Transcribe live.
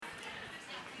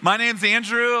My name's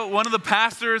Andrew, one of the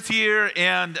pastors here,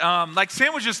 and like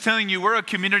Sam was just telling you, we're a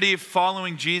community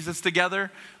following Jesus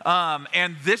together,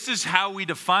 and this is how we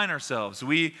define ourselves.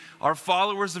 We are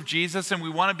followers of Jesus, and we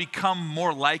want to become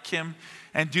more like him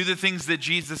and do the things that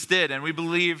Jesus did. And we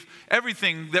believe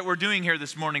everything that we're doing here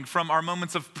this morning, from our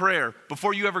moments of prayer,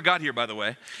 before you ever got here, by the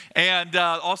way, and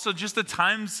also just the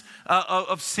times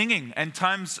of singing and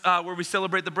times where we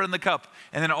celebrate the bread and the cup,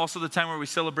 and then also the time where we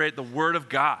celebrate the Word of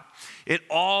God. It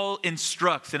all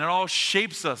instructs and it all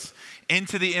shapes us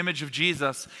into the image of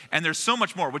Jesus. And there's so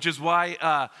much more, which is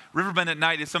why Riverbend at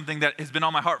Night is something that has been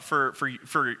on my heart for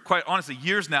quite honestly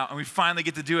years now. And we finally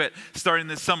get to do it starting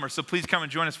this summer. So please come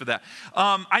and join us for that.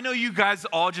 I know you guys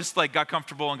all just got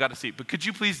comfortable and got a seat, but could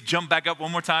you please jump back up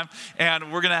one more time?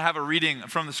 And we're going to have a reading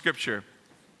from the scripture.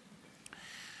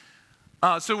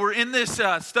 So we're in this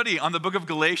study on the book of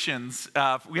Galatians.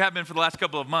 We have been for the last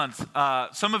couple of months.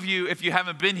 Some of you, if you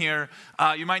haven't been here,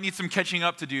 you might need some catching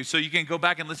up to do. So you can go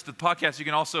back and listen to the podcast. You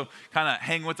can also kind of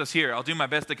hang with us here. I'll do my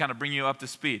best to kind of bring you up to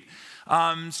speed.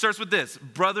 Starts with this.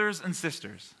 Brothers and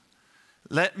sisters,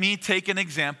 let me take an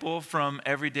example from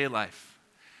everyday life.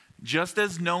 Just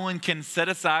as no one can set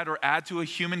aside or add to a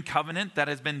human covenant that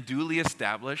has been duly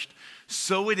established,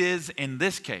 so it is in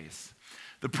this case.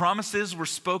 The promises were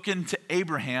spoken to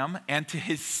Abraham and to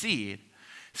his seed.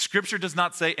 Scripture does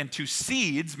not say, and to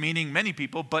seeds, meaning many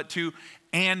people, but to,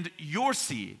 and your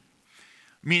seed,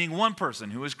 meaning one person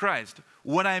who is Christ.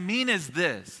 What I mean is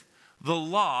this: the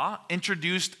law,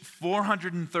 introduced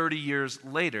 430 years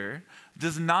later,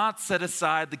 does not set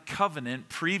aside the covenant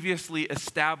previously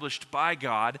established by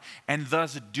God and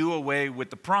thus do away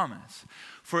with the promise.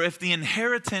 For if the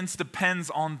inheritance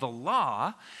depends on the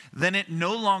law, then it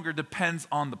no longer depends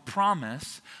on the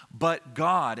promise, but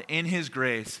God, in his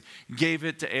grace, gave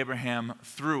it to Abraham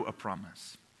through a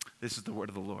promise. This is the word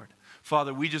of the Lord.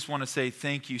 Father, we just want to say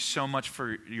thank you so much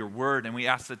for your word, and we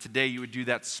ask that today you would do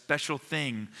that special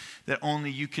thing that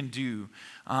only you can do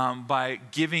by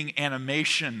giving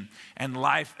animation and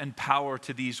life and power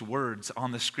to these words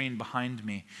on the screen behind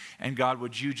me. And God,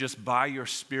 would you just by your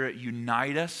Spirit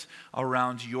unite us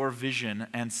around your vision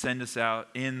and send us out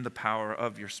in the power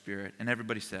of your Spirit. And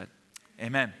everybody said,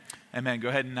 amen. Amen. Go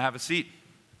ahead and have a seat.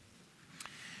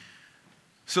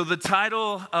 So the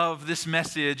title of this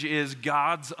message is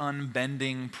God's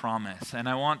Unbending Promise, and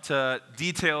I want to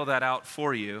detail that out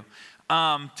for you.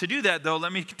 To do that, though,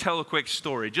 let me tell a quick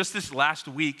story. Just this last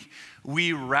week,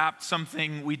 we wrapped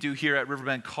something we do here at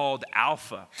Riverbend called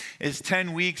Alpha. It's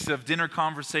 10 weeks of dinner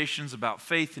conversations about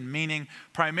faith and meaning,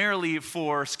 primarily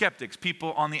for skeptics,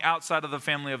 people on the outside of the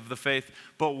family of the faith,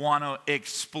 but want to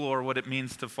explore what it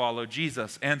means to follow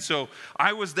Jesus. And so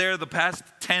I was there the past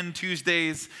 10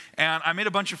 Tuesdays, and I made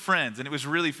a bunch of friends, and it was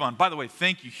really fun. By the way,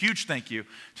 thank you, huge thank you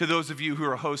to those of you who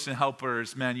are hosts and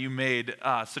helpers. Man, you made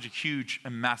such a huge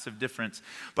and massive difference.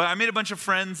 But I made a bunch of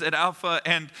friends at Alpha,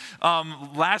 and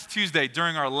last Tuesday,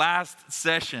 during our last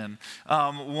session,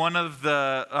 one of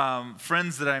the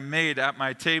friends that I made at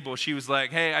my table, she was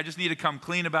like, hey, I just need to come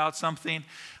clean about something.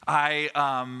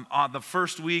 On the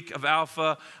first week of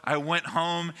Alpha, I went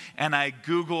home and I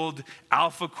Googled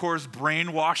Alpha Course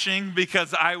brainwashing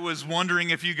because I was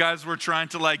wondering if you guys were trying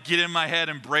to get in my head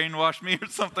and brainwash me or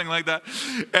something like that.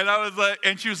 And I was like,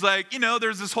 and she was like,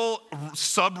 there's this whole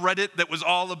subreddit that was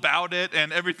all about it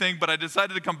and everything, but I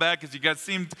decided to come back because you guys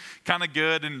seemed kind of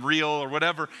good and real or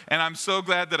whatever. And I'm so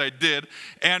glad that I did.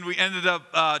 And we ended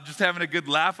up just having a good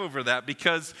laugh over that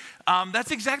because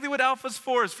that's exactly what Alpha's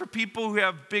for, is for people who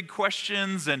have big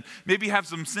questions and maybe have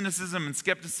some cynicism and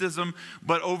skepticism,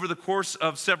 but over the course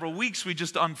of several weeks, we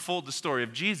just unfold the story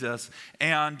of Jesus,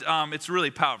 and it's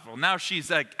really powerful. Now she's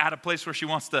at a place where she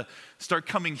wants to start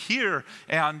coming here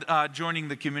and joining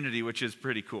the community, which is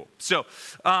pretty cool. So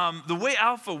the way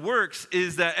Alpha works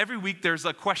is that every week there's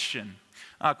a question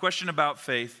about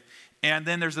faith, and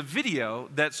then there's a video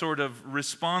that sort of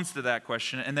responds to that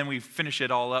question, and then we finish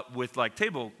it all up with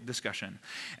table discussion.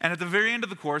 And at the very end of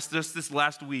the course, just this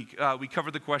last week, we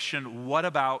covered the question, what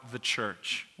about the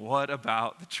church? What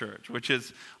about the church? Which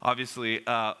is obviously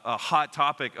a hot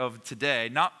topic of today,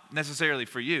 not necessarily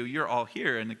for you. You're all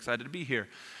here and excited to be here.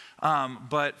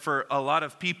 But for a lot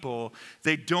of people,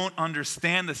 they don't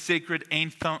understand the sacred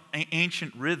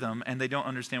ancient rhythm, and they don't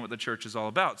understand what the church is all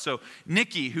about. So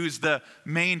Nikki, who's the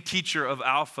main teacher of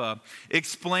Alpha,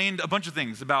 explained a bunch of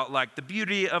things about the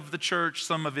beauty of the church,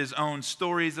 some of his own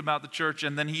stories about the church,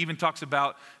 and then he even talks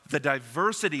about the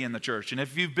diversity in the church. And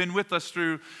if you've been with us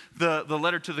through the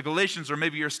letter to the Galatians, or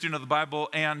maybe you're a student of the Bible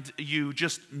and you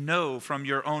just know from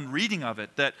your own reading of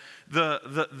it that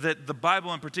the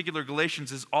Bible, in particular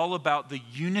Galatians, is all about the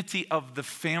unity of the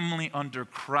family under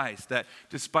Christ. That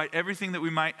despite everything that we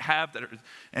might have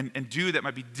and do that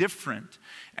might be different,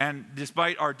 and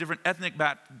despite our different ethnic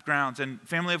backgrounds and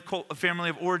family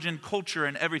of origin, culture,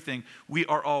 and everything, we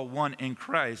are all one in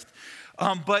Christ.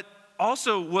 But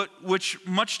also, which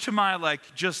much to my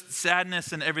just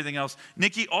sadness and everything else,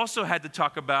 Nikki also had to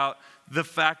talk about the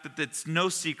fact that it's no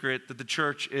secret that the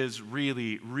church is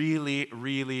really, really,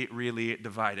 really, really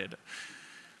divided.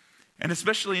 And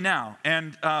especially now.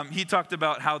 And he talked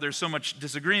about how there's so much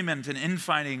disagreement and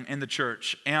infighting in the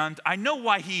church. And I know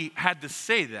why he had to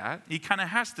say that. He kind of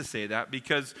has to say that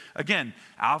because, again,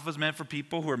 Alpha's meant for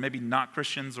people who are maybe not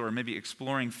Christians or maybe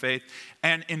exploring faith.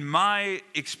 And in my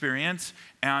experience,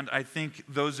 and I think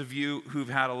those of you who've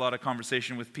had a lot of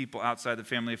conversation with people outside the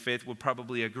family of faith will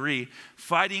probably agree,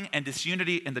 fighting and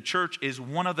disunity in the church is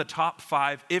one of the top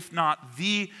 5, if not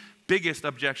the biggest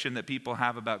objection that people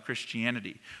have about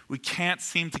Christianity. We can't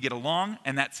seem to get along,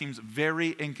 and that seems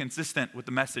very inconsistent with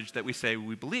the message that we say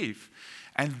we believe.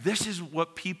 And this is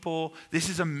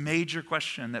a major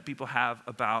question that people have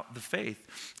about the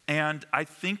faith. And I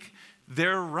think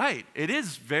they're right. It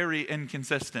is very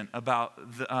inconsistent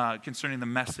concerning the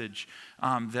message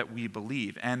that we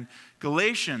believe. And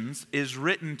Galatians is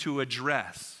written to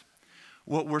address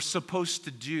what we're supposed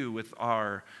to do with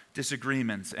our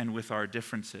disagreements and with our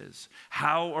differences.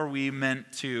 How are we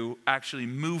meant to actually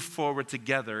move forward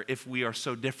together if we are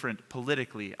so different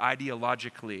politically,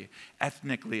 ideologically,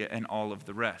 ethnically, and all of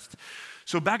the rest?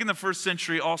 So back in the first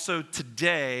century, also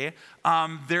today,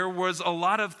 there was a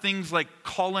lot of things like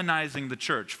colonizing the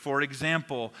church. For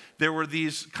example, there were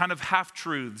these kind of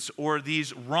half-truths or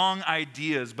these wrong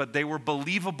ideas, but they were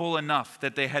believable enough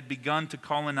that they had begun to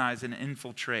colonize and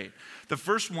infiltrate. The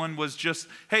first one was just,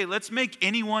 hey, let's make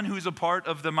anyone who's a part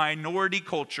of the minority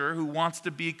culture who wants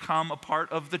to become a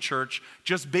part of the church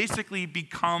just basically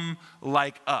become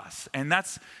like us. And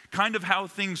that's kind of how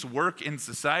things work in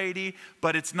society,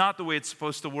 but it's not the way it's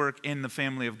supposed to work in the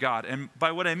family of God. And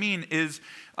by what I mean is,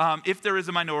 if there is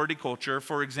a minority culture,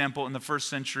 for example, in the first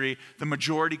century, the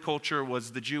majority culture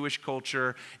was the Jewish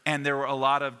culture, and there were a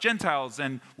lot of Gentiles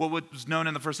and what was known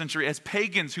in the first century as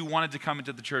pagans who wanted to come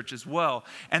into the church as well.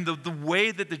 And the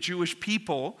way that the Jewish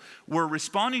people were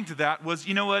responding to that was,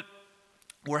 you know what?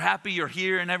 We're happy you're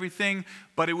here and everything,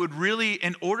 but it would really,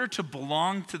 in order to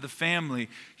belong to the family,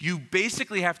 you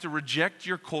basically have to reject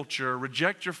your culture,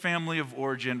 reject your family of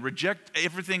origin, reject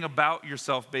everything about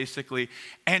yourself basically,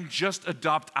 and just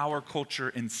adopt our culture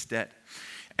instead.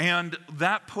 And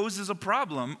that poses a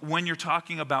problem when you're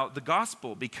talking about the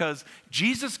gospel, because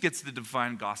Jesus gets the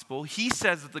divine gospel. He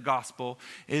says that the gospel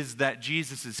is that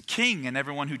Jesus is king, and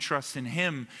everyone who trusts in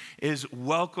him is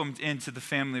welcomed into the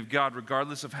family of God,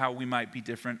 regardless of how we might be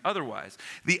different otherwise.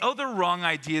 The other wrong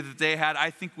idea that they had, I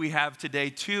think we have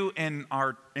today too in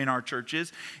our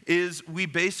churches, is we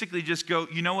basically just go,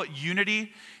 you know what,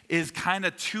 unity is kind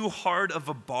of too hard of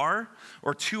a bar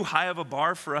or too high of a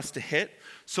bar for us to hit.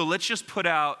 So let's just put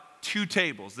out 2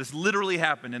 tables. This literally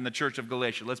happened in the church of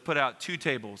Galatia. Let's put out 2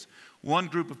 tables. One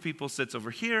group of people sits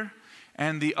over here,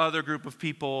 and the other group of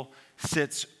people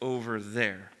sits over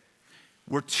there.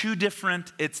 We're too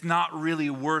different. It's not really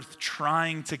worth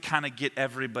trying to kind of get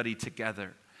everybody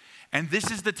together. And this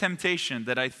is the temptation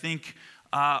that I think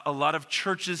a lot of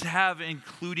churches have,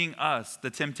 including us. The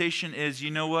temptation is,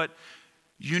 you know what?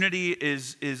 Unity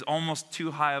is almost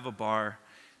too high of a bar.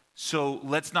 So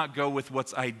let's not go with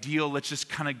what's ideal. Let's just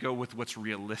kind of go with what's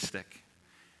realistic.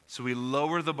 So we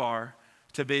lower the bar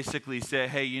to basically say,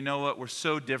 hey, you know what? We're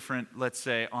so different, let's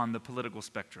say, on the political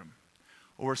spectrum.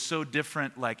 Or we're so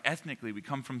different, like ethnically. We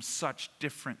come from such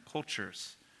different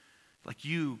cultures. Like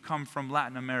you come from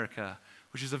Latin America,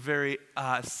 which is a very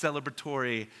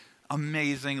celebratory,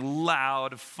 amazing,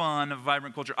 loud, fun,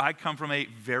 vibrant culture. I come from a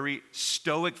very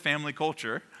stoic family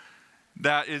culture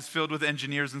that is filled with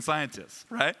engineers and scientists,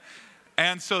 right?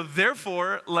 And so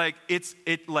therefore,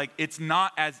 it's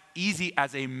not as easy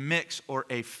as a mix or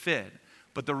a fit.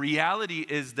 But the reality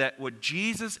is that what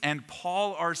Jesus and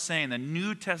Paul are saying, the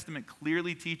New Testament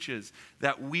clearly teaches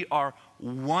that we are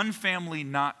one family,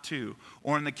 not two.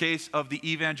 Or in the case of the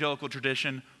evangelical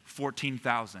tradition,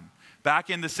 14,000.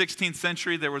 Back in the 16th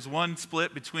century, there was one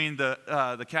split between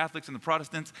the Catholics and the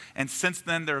Protestants, and since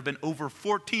then there have been over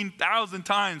 14,000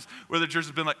 times where the church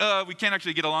has been like, we can't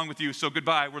actually get along with you, so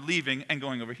goodbye, we're leaving and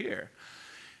going over here.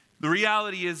 The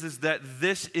reality is that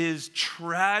this is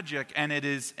tragic, and it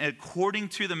is, according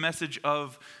to the message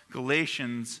of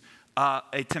Galatians,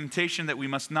 a temptation that we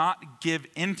must not give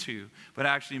into, but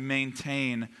actually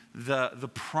maintain the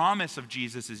promise of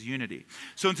Jesus is unity.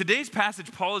 So in today's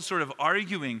passage, Paul is sort of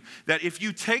arguing that if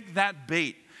you take that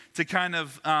bait to kind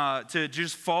of, to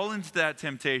just fall into that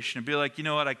temptation and be like, you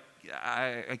know what,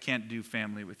 I can't do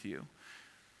family with you.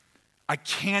 I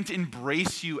can't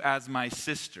embrace you as my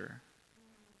sister.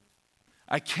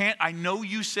 I know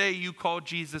you say you call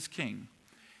Jesus king.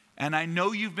 And I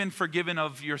know you've been forgiven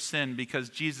of your sin because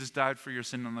Jesus died for your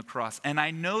sin on the cross. And I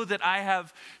know that I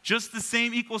have just the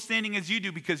same equal standing as you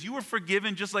do because you were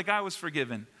forgiven just like I was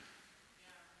forgiven.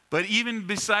 But even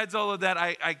besides all of that,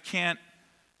 I can't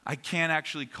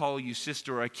actually call you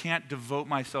sister, or I can't devote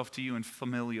myself to you in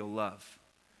familial love.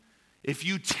 If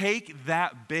you take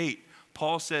that bait,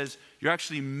 Paul says, you're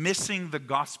actually missing the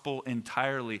gospel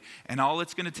entirely. And all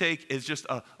it's going to take is just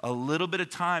a little bit of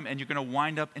time, and you're going to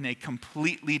wind up in a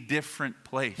completely different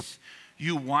place.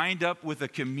 You wind up with a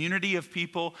community of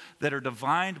people that are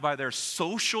defined by their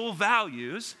social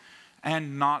values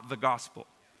and not the gospel.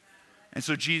 And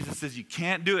so Jesus says, you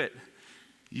can't do it.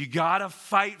 You got to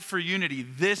fight for unity.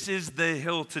 This is the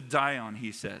hill to die on,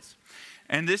 he says.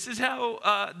 And this is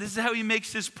how he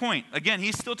makes his point. Again,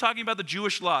 he's still talking about the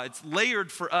Jewish law. It's layered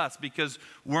for us because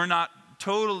we're not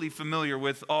totally familiar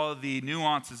with all the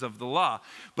nuances of the law.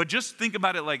 But just think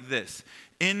about it like this.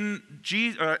 In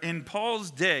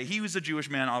Paul's day, he was a Jewish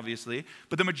man, obviously,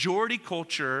 but the majority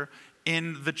culture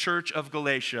in the church of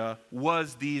Galatia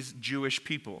was these Jewish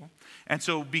people. And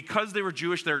so because they were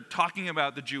Jewish, they're talking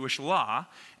about the Jewish law,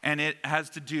 and it has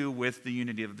to do with the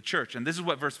unity of the church. And this is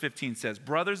what verse 15 says.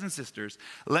 Brothers and sisters,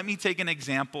 let me take an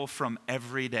example from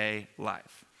everyday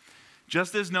life.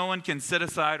 Just as no one can set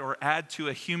aside or add to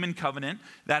a human covenant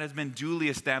that has been duly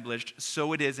established,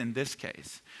 so it is in this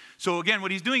case. So again,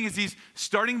 what he's doing is he's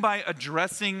starting by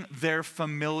addressing their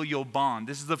familial bond.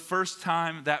 This is the first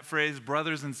time that phrase,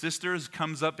 brothers and sisters,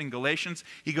 comes up in Galatians.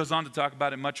 He goes on to talk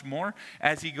about it much more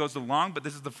as he goes along, but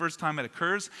this is the first time it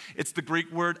occurs. It's the Greek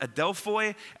word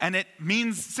adelphoi, and it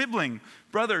means sibling,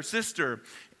 brother, sister.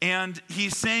 And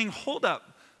he's saying, hold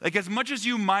up. Like, as much as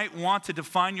you might want to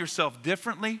define yourself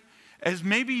differently, as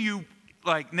maybe you,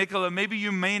 like Nicola, maybe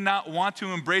you may not want to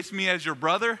embrace me as your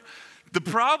brother. The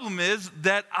problem is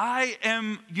that I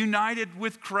am united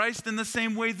with Christ in the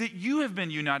same way that you have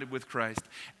been united with Christ.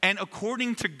 And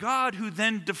according to God, who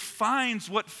then defines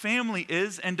what family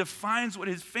is and defines what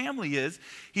his family is,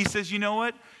 he says, you know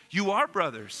what? You are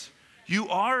brothers. You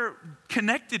are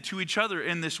connected to each other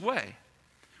in this way.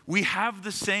 We have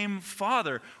the same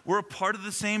Father. We're a part of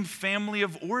the same family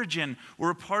of origin.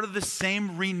 We're a part of the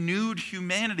same renewed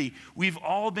humanity. We've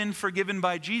all been forgiven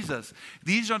by Jesus.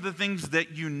 These are the things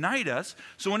that unite us.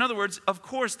 So in other words, of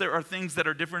course, there are things that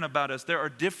are different about us. There are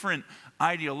different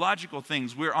ideological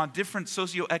things. We're on different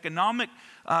socioeconomic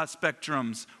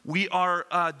spectrums. We are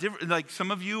different. Like, some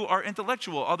of you are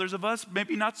intellectual. Others of us,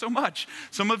 maybe not so much.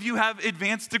 Some of you have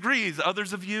advanced degrees.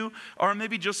 Others of you are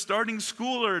maybe just starting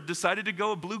school or decided to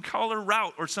go a blue-collar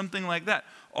route or something like that.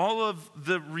 All of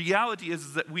the reality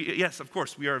is that yes, of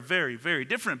course, we are very, very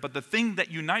different, but the thing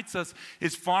that unites us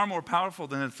is far more powerful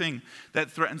than the thing that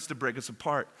threatens to break us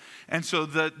apart. And so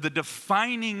the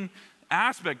defining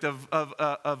aspect of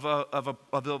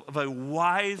a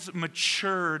wise,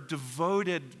 mature,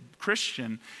 devoted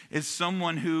Christian is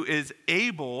someone who is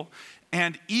able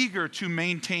and eager to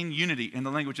maintain unity, in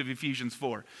the language of Ephesians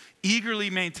 4. Eagerly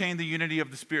maintain the unity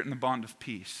of the Spirit and the bond of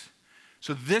peace.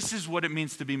 So this is what it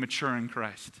means to be mature in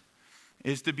Christ,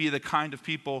 is to be the kind of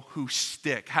people who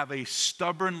have a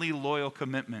stubbornly loyal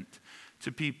commitment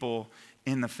to people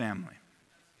in the family.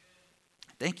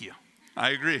 Thank you. I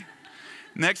agree.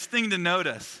 Next thing to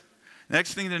notice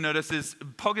is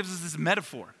Paul gives us this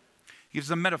metaphor. He gives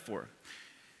a metaphor.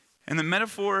 And the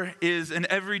metaphor is an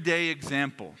everyday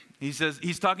example. He says,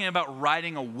 he's talking about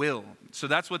writing a will. So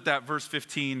that's what that verse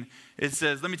 15, it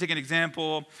says, let me take an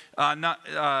example.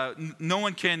 No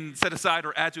one can set aside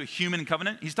or add to a human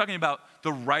covenant. He's talking about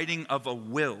the writing of a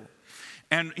will.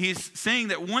 And he's saying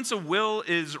that once a will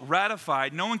is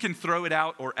ratified, no one can throw it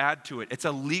out or add to it. It's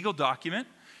a legal document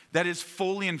that is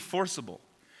fully enforceable.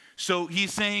 So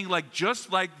he's saying, like,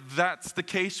 just like that's the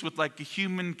case with like a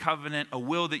human covenant, a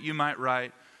will that you might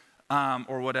write,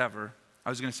 or whatever. I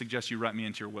was going to suggest you write me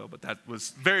into your will, but that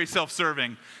was very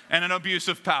self-serving and an abuse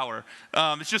of power.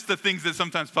 It's just the things that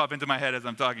sometimes pop into my head as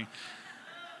I'm talking.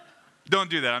 Don't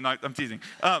do that. I'm teasing.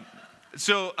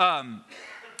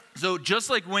 So just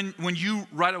like when you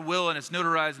write a will and it's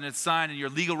notarized and it's signed and your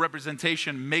legal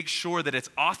representation makes sure that it's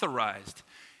authorized,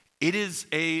 it is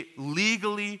a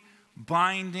legally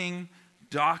binding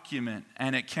document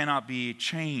and it cannot be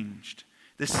changed.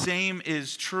 The same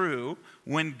is true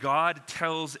when God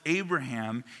tells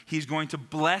Abraham he's going to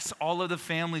bless all of the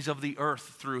families of the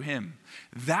earth through him.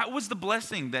 That was the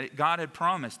blessing that God had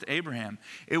promised to Abraham.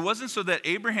 It wasn't so that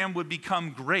Abraham would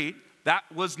become great. That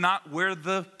was not where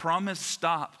the promise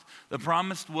stopped. The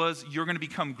promise was you're going to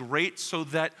become great so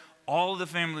that all of the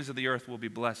families of the earth will be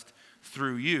blessed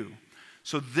through you.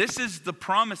 So this is the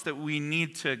promise that we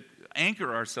need to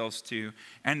anchor ourselves to,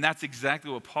 and that's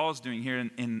exactly what Paul's doing here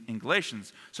in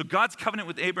Galatians. So God's covenant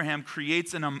with Abraham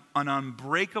creates an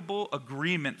unbreakable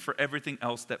agreement for everything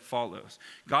else that follows.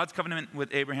 God's covenant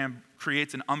with Abraham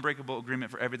creates an unbreakable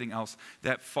agreement for everything else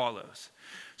that follows.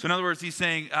 So in other words, he's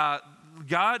saying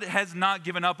God has not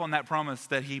given up on that promise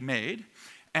that he made.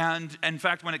 And in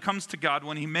fact, when it comes to God,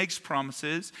 when he makes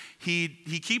promises, he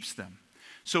keeps them.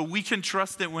 So we can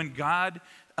trust that when God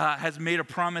has made a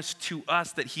promise to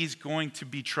us that he's going to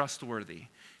be trustworthy.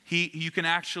 You can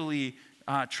actually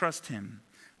trust him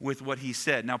with what he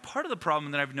said. Now, part of the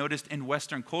problem that I've noticed in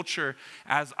Western culture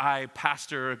as I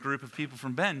pastor a group of people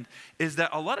from Bend is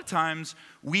that a lot of times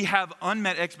we have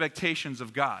unmet expectations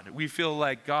of God. We feel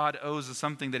like God owes us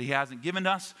something that he hasn't given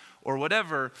us or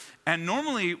whatever. And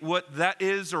normally what that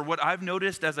is, or what I've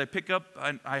noticed as I pick up,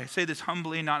 I say this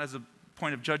humbly, not as a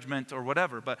point of judgment or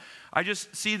whatever, but I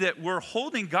just see that we're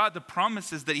holding God to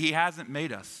promises that he hasn't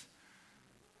made us.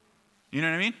 You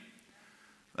know what I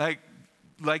mean?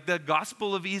 Like the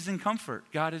gospel of ease and comfort.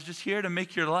 God is just here to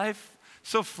make your life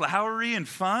so flowery and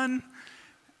fun,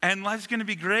 and life's going to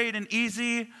be great and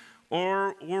easy,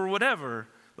 or whatever.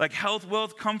 Like health,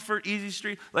 wealth, comfort, easy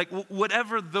street, like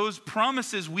whatever those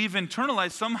promises we've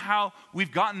internalized, somehow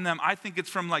we've gotten them. I think it's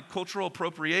from like cultural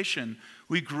appropriation.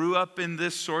 We grew up in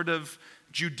this sort of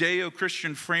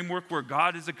Judeo-Christian framework where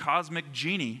God is a cosmic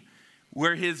genie,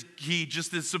 where he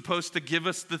just is supposed to give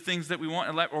us the things that we want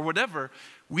in life or whatever.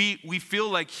 We feel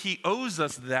like he owes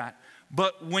us that.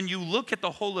 But when you look at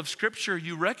the whole of Scripture,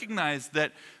 you recognize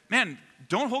that, man,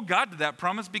 don't hold God to that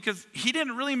promise because he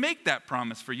didn't really make that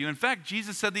promise for you. In fact,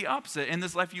 Jesus said the opposite. In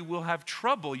this life, you will have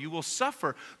trouble, you will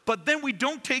suffer. But then we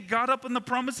don't take God up on the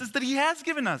promises that he has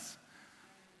given us.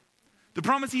 The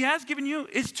promise he has given you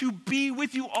is to be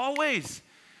with you always.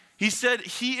 He said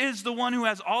he is the one who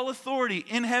has all authority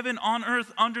in heaven, on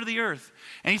earth, under the earth.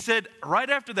 And he said right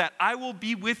after that, I will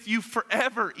be with you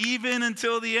forever, even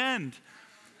until the end.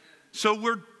 So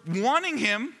we're wanting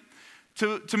him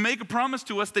to make a promise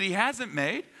to us that he hasn't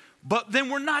made, but then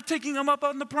we're not taking him up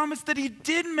on the promise that he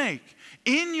did make.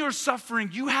 In your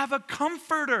suffering, you have a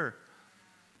comforter.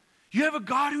 You have a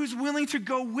God who's willing to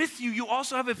go with you. You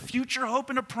also have a future hope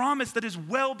and a promise that is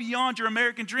well beyond your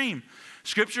American dream.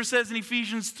 Scripture says in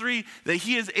Ephesians 3 that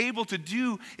he is able to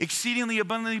do exceedingly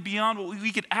abundantly beyond what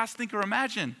we could ask, think, or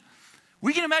imagine.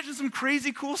 We can imagine some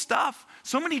crazy cool stuff.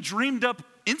 Somebody dreamed up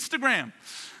Instagram.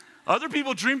 Other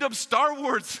people dreamed up Star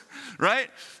Wars, right?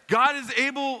 God is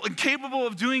able and capable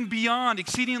of doing beyond,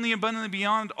 exceedingly abundantly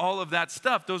beyond all of that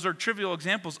stuff. Those are trivial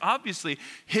examples. Obviously,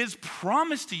 his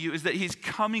promise to you is that he's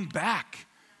coming back.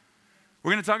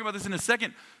 We're going to talk about this in a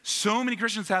second. So many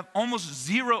Christians have almost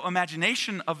zero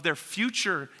imagination of their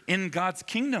future in God's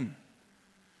kingdom.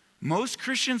 Most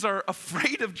Christians are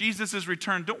afraid of Jesus'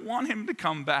 return, don't want him to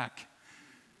come back.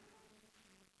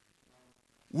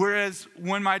 Whereas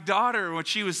when my daughter, when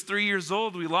she was 3 years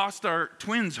old, we lost our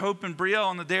twins, Hope and Brielle,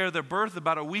 on the day of their birth.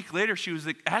 About a week later, she was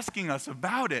asking us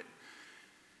about it.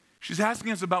 She's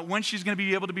asking us about when she's going to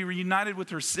be able to be reunited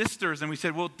with her sisters. And we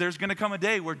said, well, there's going to come a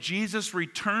day where Jesus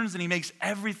returns and he makes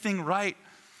everything right.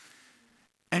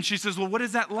 And she says, well, what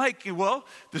is that like? Well,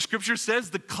 the scripture says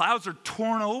the clouds are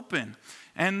torn open.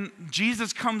 And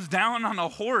Jesus comes down on a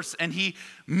horse and he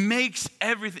makes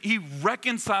everything, he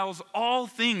reconciles all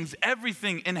things,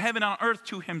 everything in heaven and on earth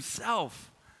to himself.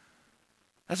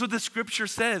 That's what the scripture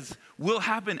says will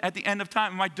happen at the end of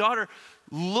time. My daughter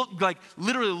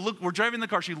we're driving in the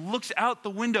car. She looks out the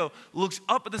window, looks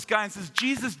up at the sky and says,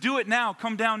 Jesus, do it now,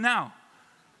 come down now.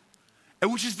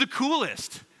 And which is the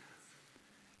coolest.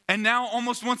 And now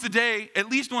almost once a day, at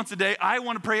least once a day, I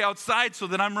want to pray outside so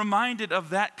that I'm reminded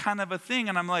of that kind of a thing.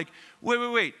 And I'm like,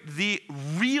 wait. The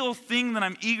real thing that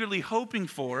I'm eagerly hoping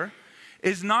for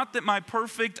is not that my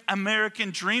perfect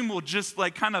American dream will just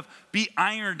like kind of be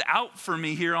ironed out for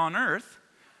me here on earth,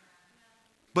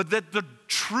 but that the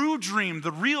true dream,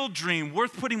 the real dream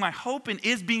worth putting my hope in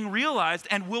is being realized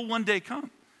and will one day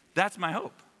come. That's my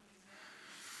hope.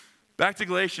 Back to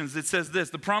Galatians, it says this,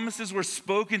 the promises were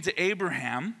spoken to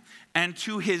Abraham and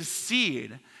to his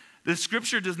seed. The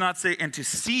scripture does not say, and to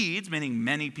seeds, meaning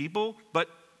many people, but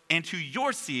and to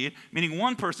your seed, meaning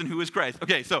one person who is Christ.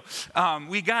 Okay, so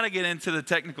we got to get into the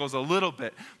technicals a little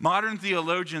bit. Modern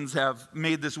theologians have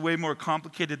made this way more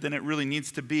complicated than it really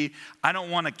needs to be. I don't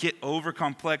want to get over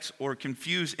complex or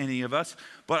confuse any of us,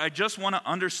 but I just want to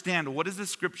understand, what does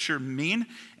this scripture mean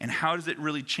and how does it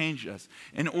really change us?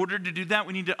 In order to do that,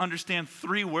 we need to understand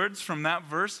 3 words from that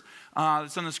verse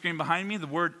that's on the screen behind me. The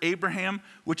word Abraham,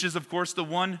 which is of course the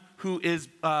one who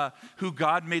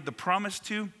God made the promise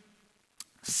to.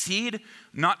 Seed,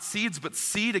 not seeds, but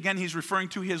seed. Again, he's referring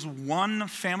to his one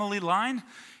family line.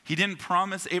 He didn't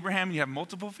promise Abraham you have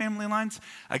multiple family lines.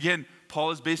 Again, Paul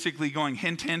is basically going,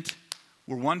 hint, hint,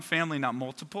 we're one family, not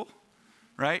multiple,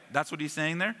 right? That's what he's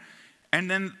saying there. And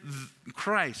then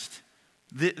Christ,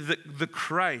 the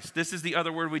Christ. This is the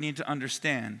other word we need to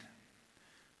understand.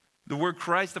 The word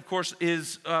Christ, of course,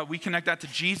 is, we connect that to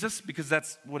Jesus because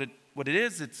that's what it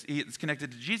is. It's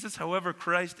connected to Jesus. However,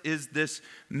 Christ is this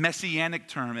messianic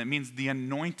term. It means the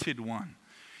anointed one.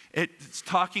 It's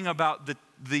talking about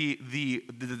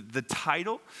the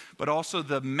title, but also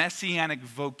the messianic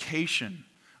vocation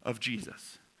of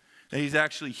Jesus. That he's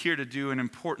actually here to do an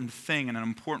important thing and an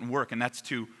important work, and that's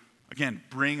to, again,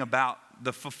 bring about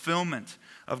the fulfillment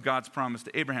of God's promise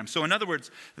to Abraham. So in other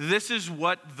words, this is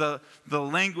what the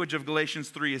language of Galatians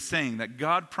 3 is saying, that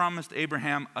God promised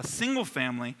Abraham a single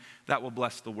family that will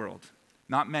bless the world.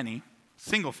 Not many,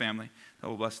 single family that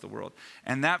will bless the world.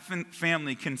 And that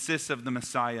family consists of the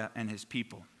Messiah and his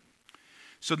people.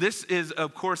 So this is,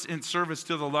 of course, in service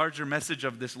to the larger message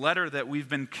of this letter that we've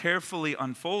been carefully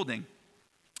unfolding.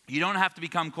 You don't have to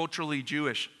become culturally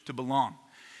Jewish to belong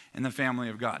in the family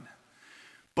of God.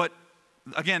 But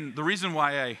again, the reason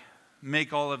why I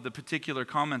make all of the particular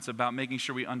comments about making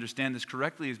sure we understand this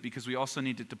correctly is because we also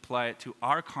need to apply it to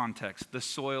our context, the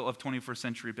soil of 21st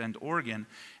century Bend, Oregon.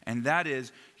 And that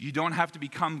is, you don't have to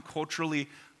become culturally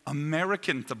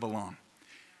American to belong.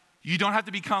 You don't have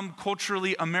to become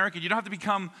culturally American. You don't have to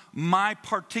become my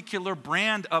particular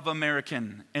brand of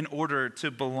American in order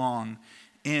to belong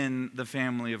in the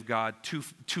family of God.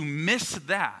 To miss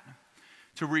that,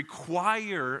 to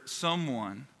require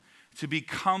someone to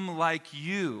become like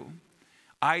you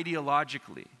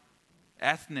ideologically,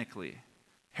 ethnically,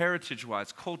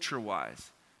 heritage-wise,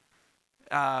 culture-wise,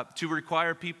 to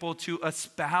require people to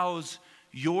espouse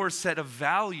your set of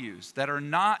values that are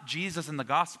not Jesus and the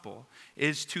gospel,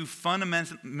 is to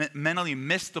fundamentally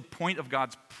miss the point of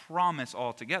God's promise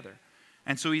altogether.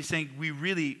 And so he's saying we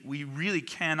really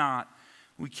cannot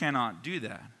do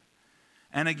that.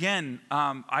 And again,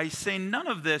 I say none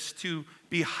of this to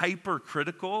be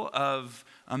hypercritical of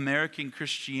American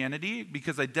Christianity,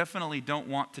 because I definitely don't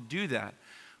want to do that.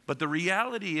 But the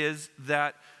reality is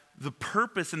that the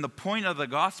purpose and the point of the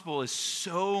gospel is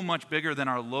so much bigger than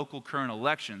our local current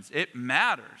elections. It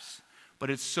matters, but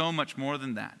it's so much more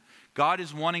than that. God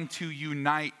is wanting to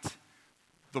unite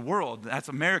the world. That's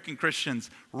American Christians,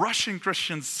 Russian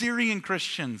Christians, Syrian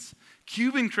Christians,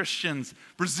 Cuban Christians,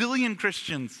 Brazilian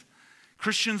Christians,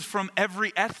 Christians from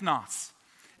every ethnos,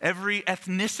 every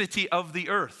ethnicity of the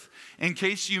earth. In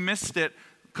case you missed it,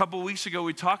 a couple weeks ago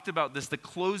we talked about this. The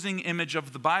closing image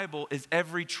of the Bible is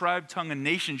every tribe, tongue, and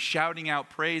nation shouting out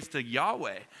praise to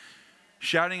Yahweh,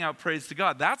 shouting out praise to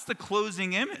God. That's the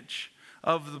closing image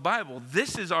of the Bible.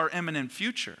 This is our imminent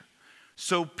future.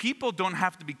 So people don't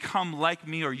have to become like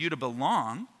me or you to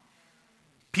belong.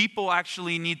 People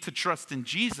actually need to trust in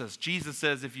Jesus. Jesus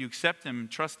says if you accept him,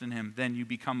 trust in him, then you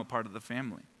become a part of the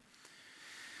family.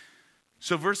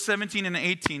 So verse 17 and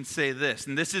 18 say this,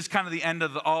 and this is kind of the end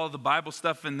of all of the Bible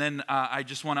stuff, and then I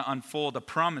just want to unfold a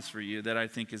promise for you that I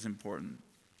think is important.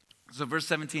 So verse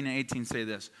 17 and 18 say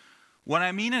this. What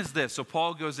I mean is this. So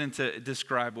Paul goes in to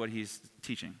describe what he's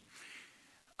teaching.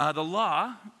 The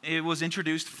law, it was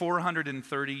introduced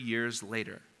 430 years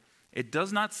later. It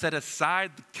does not set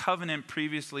aside the covenant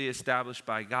previously established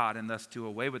by God and thus do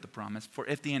away with the promise. For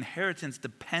if the inheritance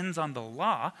depends on the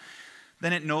law,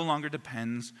 then it no longer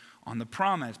depends on the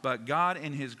promise. But God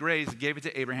in his grace gave it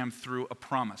to Abraham through a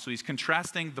promise. So he's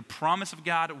contrasting the promise of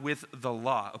God with the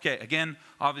law. Okay, again,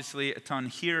 obviously a ton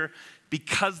here.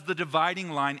 Because the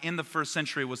dividing line in the first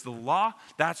century was the law,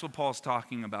 that's what Paul's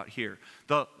talking about here.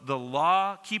 The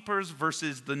law keepers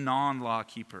versus the non-law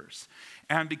keepers.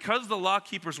 And because the law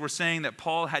keepers were saying that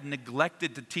Paul had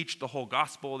neglected to teach the whole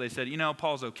gospel, they said,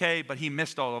 Paul's okay, but he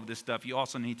missed all of this stuff. You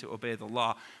also need to obey the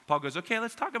law. Paul goes, okay,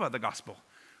 let's talk about the gospel.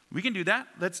 We can do that.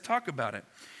 Let's talk about it.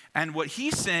 And what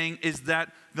he's saying is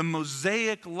that the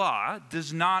Mosaic law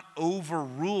does not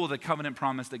overrule the covenant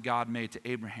promise that God made to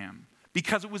Abraham,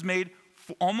 because it was made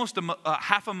almost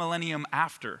half a millennium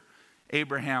after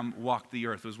Abraham walked the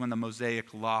earth. It was when the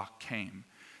Mosaic law came.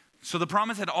 So the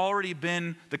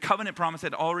covenant promise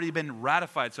had already been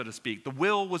ratified, so to speak. The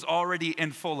will was already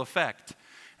in full effect.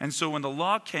 And so when the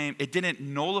law came, it didn't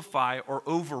nullify or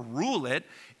overrule it.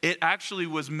 It actually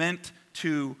was meant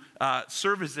to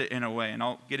service it in a way, and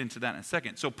I'll get into that in a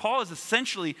second. So Paul is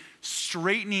essentially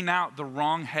straightening out the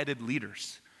wrong-headed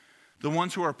leaders, the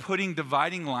ones who are putting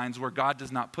dividing lines where God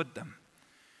does not put them,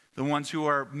 the ones who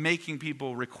are requiring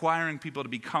people to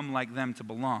become like them to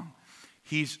belong.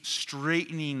 He's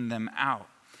straightening them out.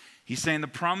 He's saying the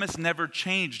promise never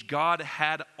changed. God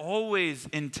had always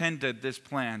intended this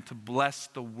plan to bless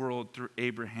the world through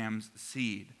Abraham's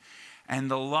seed.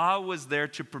 And the law was there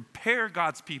to prepare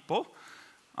God's people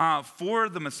for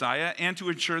the Messiah and to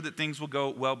ensure that things will go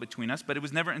well between us, but it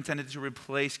was never intended to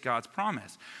replace God's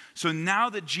promise. So now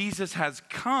that Jesus has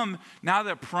come, now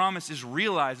that promise is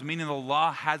realized, meaning the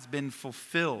law has been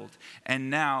fulfilled, and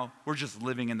now we're just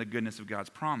living in the goodness of God's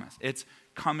promise. It's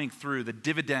coming through. The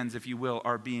dividends, if you will,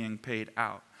 are being paid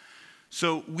out.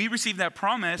 So we receive that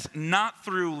promise not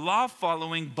through law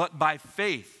following, but by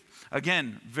faith.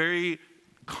 Again, very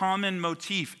common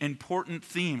motif, important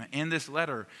theme in this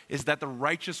letter is that the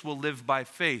righteous will live by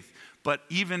faith. But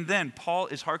even then, Paul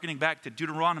is hearkening back to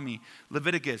Deuteronomy,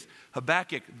 Leviticus,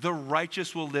 Habakkuk. The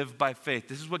righteous will live by faith.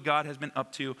 This is what God has been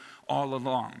up to all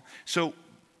along. So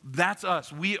that's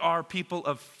us. We are people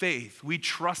of faith. We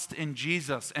trust in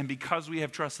Jesus. And because we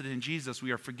have trusted in Jesus, we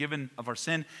are forgiven of our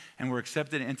sin and we're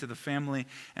accepted into the family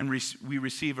and we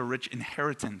receive a rich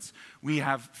inheritance. We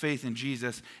have faith in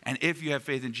Jesus. And if you have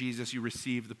faith in Jesus, you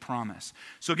receive the promise.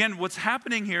 So again, what's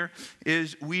happening here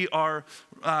is we are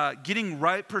getting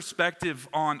right perspective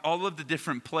on all of the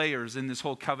different players in this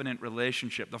whole covenant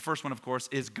relationship. The first one, of course,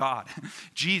 is God.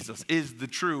 Jesus is the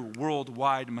true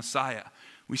worldwide Messiah.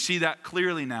 We see that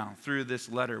clearly now through this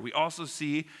letter. We also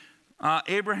see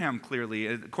Abraham clearly.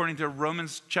 According to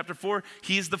Romans chapter 4,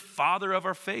 he is the father of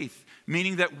our faith,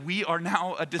 meaning that we are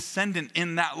now a descendant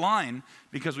in that line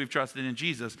because we've trusted in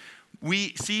Jesus.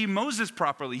 We see Moses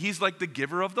properly. He's like the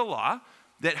giver of the law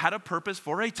that had a purpose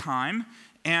for a time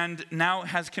and now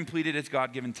has completed its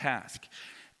God-given task.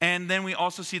 And then we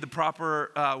also see the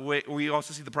proper way. We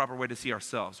also see the proper way to see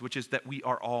ourselves, which is that we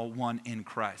are all one in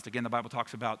Christ. Again, the Bible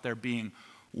talks about there being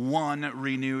one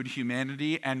renewed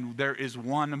humanity, and there is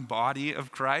one body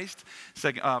of Christ.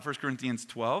 1 Corinthians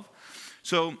 12.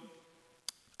 So,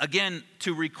 again,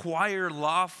 to require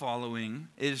law following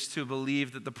is to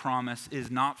believe that the promise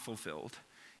is not fulfilled.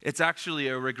 It's actually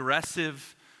a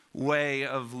regressive way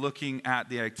of looking at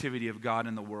the activity of God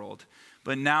in the world.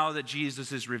 But now that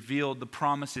Jesus is revealed, the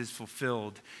promise is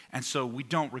fulfilled. And so we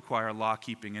don't require law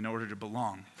keeping in order to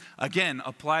belong. Again,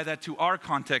 apply that to our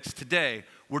context today.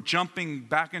 We're jumping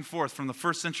back and forth from the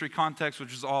first century context,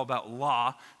 which is all about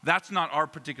law. That's not our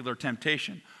particular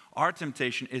temptation. Our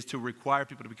temptation is to require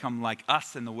people to become like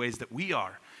us in the ways that we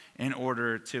are in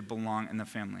order to belong in the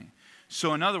family.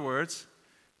 So in other words,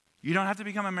 you don't have to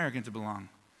become American to belong.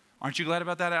 Aren't you glad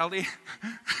about that, Allie?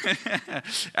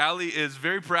 Allie is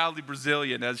very proudly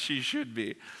Brazilian, as she should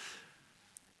be.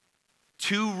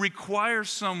 To require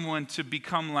someone to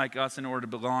become like us in order to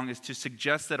belong is to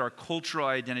suggest that our cultural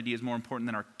identity is more important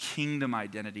than our kingdom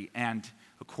identity, and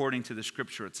according to the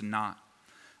scripture, it's not.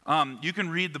 You can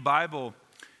read the Bible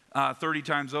 30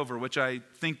 times over, which I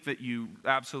think that you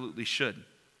absolutely should.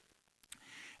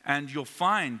 And you'll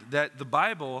find that the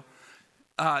Bible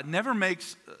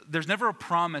there's never a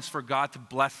promise for God to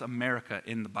bless America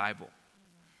in the Bible.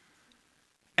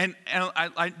 And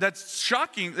that's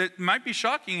shocking. It might be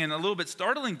shocking and a little bit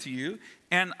startling to you.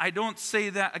 And I don't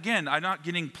say that, again, I'm not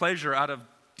getting pleasure out of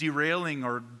derailing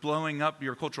or blowing up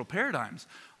your cultural paradigms.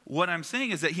 What I'm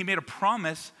saying is that he made a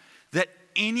promise that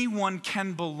anyone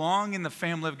can belong in the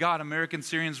family of God. Americans,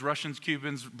 Syrians, Russians,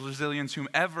 Cubans, Brazilians,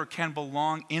 whomever can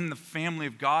belong in the family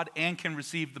of God and can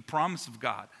receive the promise of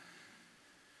God.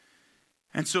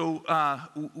 And so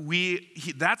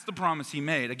that's the promise he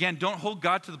made. Again, don't hold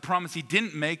God to the promise he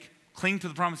didn't make. Cling to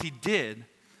the promise he did.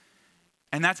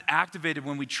 And that's activated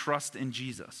when we trust in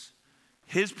Jesus.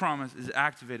 His promise is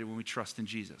activated when we trust in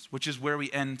Jesus, which is where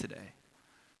we end today.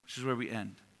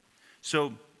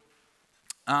 So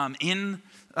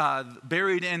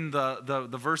buried in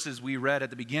the verses we read at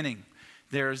the beginning,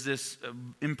 there's this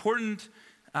important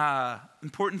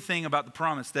thing about the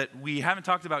promise that we haven't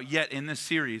talked about yet in this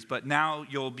series, but now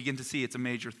you'll begin to see it's a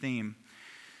major theme.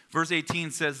 Verse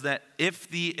 18 says that if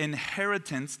the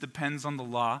inheritance depends on the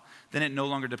law, then it no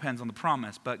longer depends on the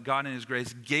promise, but God in his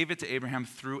grace gave it to Abraham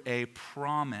through a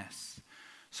promise.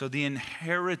 So the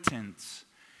inheritance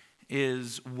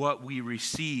is what we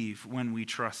receive when we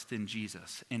trust in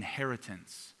Jesus.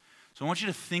 Inheritance. So I want you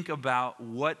to think about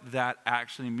what that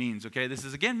actually means, okay? This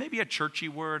is, again, maybe a churchy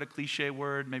word, a cliche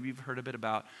word, maybe you've heard a bit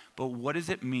about, but what does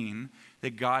it mean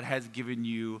that God has given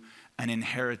you an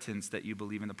inheritance that you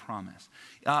believe in the promise?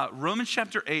 Romans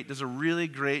chapter 8 does a really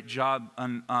great job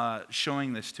on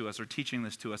showing this to us or teaching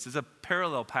this to us. It's a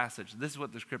parallel passage. This is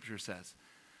what the scripture says.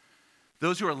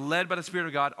 Those who are led by the Spirit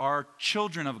of God are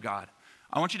children of God.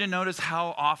 I want you to notice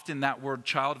how often that word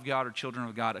child of God or children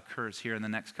of God occurs here in the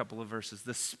next couple of verses.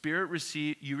 The Spirit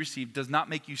you receive does not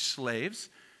make you slaves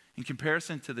in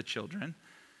comparison to the children,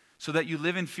 so that you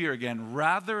live in fear again.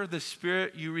 Rather, the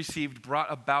Spirit you received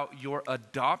brought about your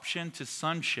adoption to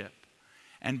sonship,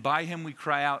 and by him we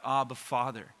cry out, Abba,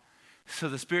 Father. So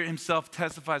the Spirit himself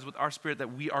testifies with our spirit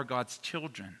that we are God's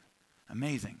children.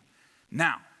 Amazing.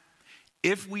 Now,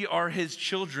 if we are his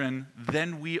children,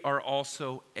 then we are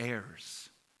also heirs.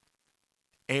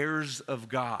 Heirs of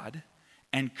God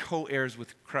and co-heirs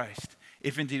with Christ,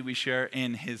 if indeed we share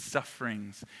in his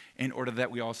sufferings, in order that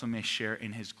we also may share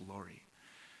in his glory.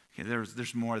 Okay,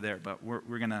 there's more there, but we're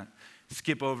going to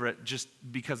skip over it just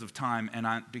because of time and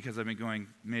because I've been going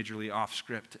majorly off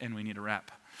script and we need a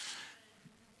wrap.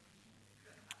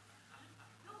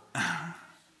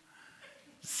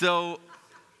 So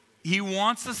he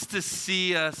wants us to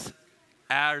see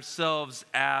ourselves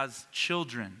as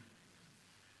children.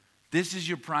 This is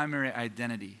your primary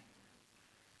identity.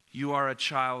 You are a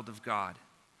child of God,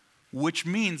 which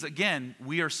means, again,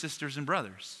 we are sisters and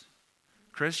brothers.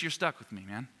 Chris, you're stuck with me,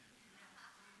 man.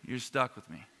 You're stuck with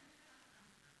me.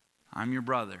 I'm your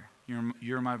brother.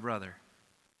 You're my brother.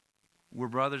 We're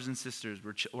brothers and sisters.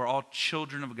 We're all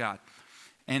children of God.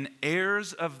 And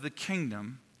heirs of the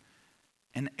kingdom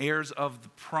and heirs of the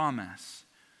promise.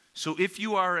 So if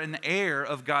you are an heir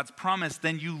of God's promise,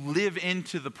 then you live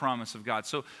into the promise of God.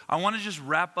 So I want to just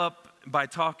wrap up by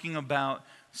talking about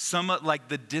somewhat like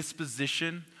the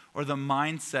disposition or the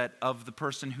mindset of the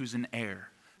person who's an heir,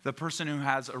 the person who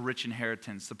has a rich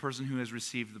inheritance, the person who has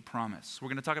received the promise. We're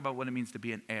going to talk about what it means to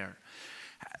be an heir.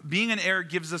 Being an heir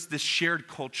gives us this shared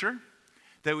culture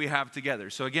that we have together.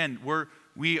 So again,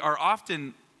 we are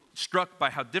often struck by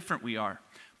how different we are.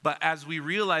 But as we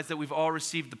realize that we've all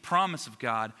received the promise of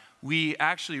God, we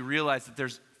actually realize that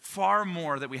there's far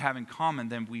more that we have in common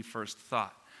than we first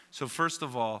thought. So first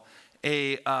of all,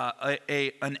 an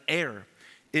heir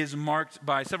is marked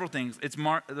by several things.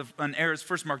 An heir is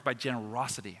first marked by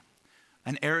generosity.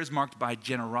 An heir is marked by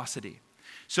generosity.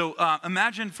 So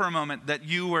imagine for a moment that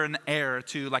you were an heir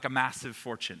to like a massive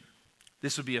fortune.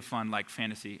 This would be a fun, like,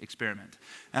 fantasy experiment.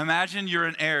 Imagine you're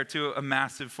an heir to a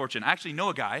massive fortune. I actually know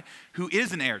a guy who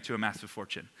is an heir to a massive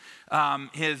fortune.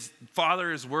 His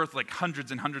father is worth like hundreds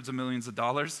and hundreds of millions of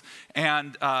dollars,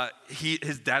 and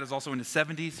his dad is also in his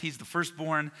 70s. He's the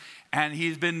firstborn, and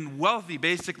he's been wealthy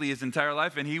basically his entire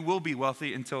life, and he will be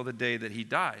wealthy until the day that he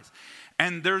dies.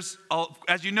 And there's,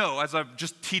 as you know, as I've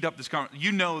just teed up this conversation,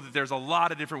 you know that there's a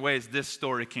lot of different ways this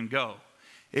story can go.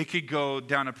 It could go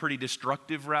down a pretty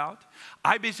destructive route.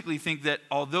 I basically think that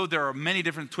although there are many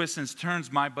different twists and turns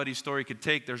my buddy's story could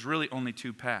take, there's really only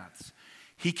two paths.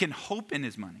 He can hope in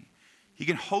his money. He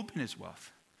can hope in his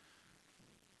wealth.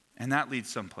 And that leads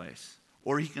someplace.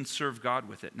 Or he can serve God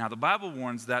with it. Now, the Bible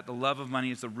warns that the love of money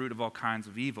is the root of all kinds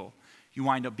of evil. You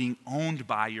wind up being owned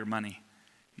by your money.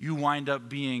 You wind up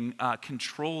being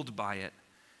controlled by it.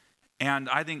 And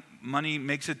I think money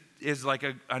is like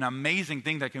an amazing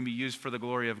thing that can be used for the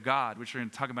glory of God, which we're going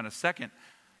to talk about in a second.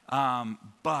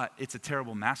 But it's a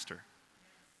terrible master.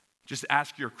 Just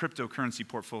ask your cryptocurrency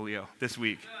portfolio this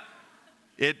week.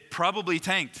 It probably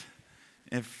tanked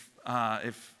if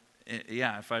I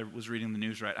was reading the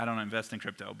news right. I don't invest in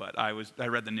crypto, but I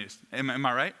read the news. Am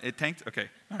I right? It tanked? Okay,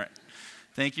 all right.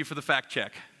 Thank you for the fact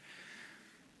check.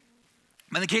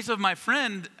 In the case of my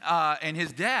friend and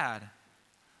his dad,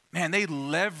 man, they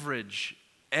leverage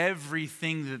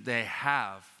everything that they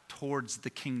have towards the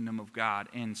kingdom of God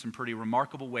in some pretty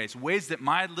remarkable ways that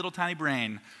my little tiny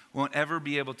brain won't ever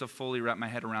be able to fully wrap my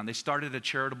head around. They started a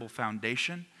charitable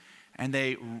foundation, and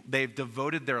they've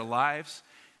devoted their lives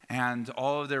and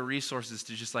all of their resources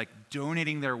to just like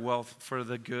donating their wealth for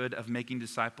the good of making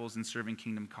disciples and serving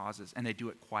kingdom causes. And they do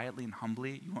it quietly and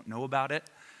humbly. You won't know about it.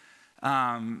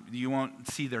 You won't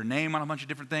see their name on a bunch of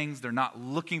different things. They're not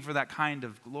looking for that kind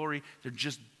of glory. They're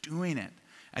just doing it.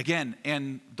 Again,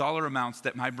 in dollar amounts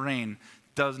that my brain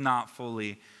does not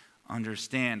fully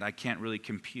understand. I can't really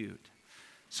compute.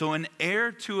 So an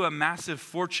heir to a massive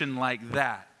fortune like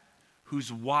that,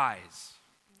 who's wise,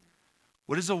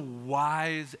 what does a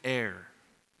wise heir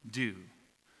do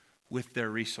with their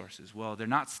resources? Well, they're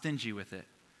not stingy with it.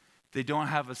 They don't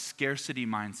have a scarcity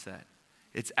mindset.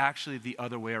 It's actually the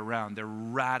other way around. They're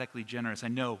radically generous. I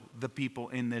know the people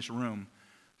in this room,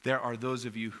 there are those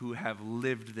of you who have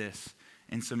lived this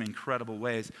in some incredible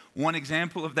ways. One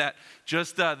example of that,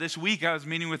 just this week, I was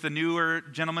meeting with a newer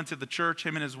gentleman to the church.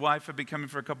 Him and his wife have been coming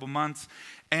for a couple months,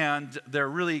 and they're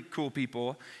really cool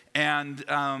people. And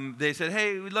they said,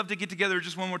 hey, we'd love to get together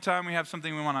just one more time. We have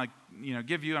something we want to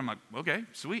give you. I'm like, okay,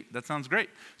 sweet. That sounds great.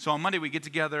 So on Monday, we get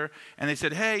together, and they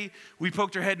said, hey, we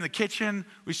poked our head in the kitchen.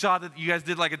 We saw that you guys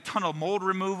did like a ton of mold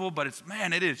removal, but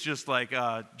it is just like,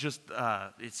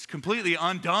 it's completely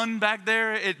undone back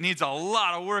there. It needs a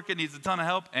lot of work. It needs a ton of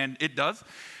help, and it does.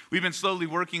 We've been slowly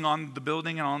working on the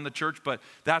building and on the church, but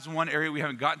that's one area we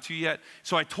haven't gotten to yet.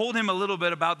 So I told him a little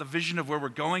bit about the vision of where we're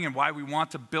going and why we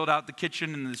want to build out the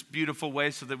kitchen in this beautiful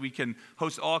way so that we can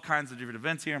host all kinds of different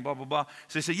events here and blah, blah, blah.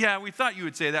 So he said, yeah, we thought you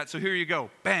would say that, so here you go.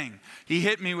 Bang. He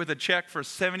hit me with a check for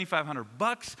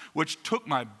 $7,500, which took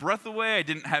my breath away. I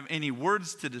didn't have any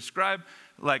words to describe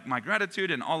like my gratitude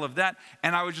and all of that.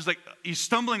 And I was just like, he's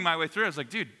stumbling my way through. I was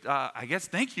like, dude, I guess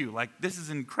thank you. Like, this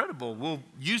is incredible. We'll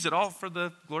use it all for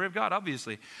the glory of God,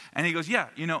 obviously. And he goes, yeah,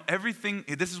 everything,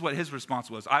 this is what his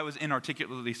response was. I was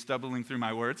inarticulately stumbling through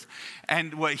my words.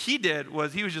 And what he did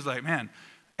was he was just like, man,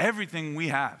 everything we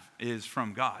have is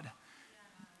from God.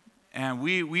 And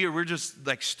we're just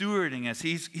like stewarding us.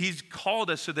 He's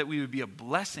called us so that we would be a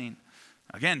blessing.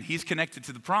 Again, he's connected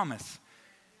to the promise.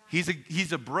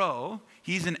 He's a bro,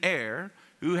 he's an heir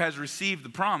who has received the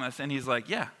promise, and he's like,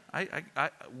 yeah,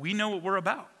 we know what we're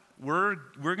about. We're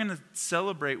going to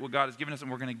celebrate what God has given us,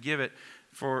 and we're going to give it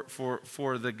for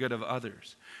the good of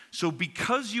others. So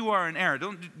because you are an heir,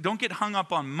 don't get hung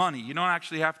up on money. You don't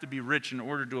actually have to be rich in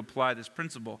order to apply this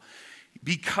principle.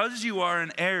 Because you are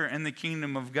an heir in the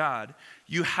kingdom of God,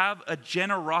 you have a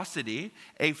generosity,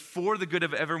 a for the good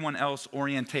of everyone else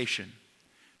orientation.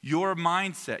 Your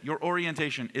mindset, your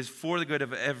orientation is for the good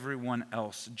of everyone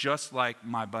else, just like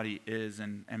my buddy is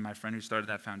and my friend who started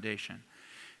that foundation.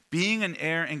 Being an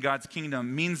heir in God's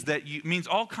kingdom means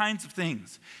all kinds of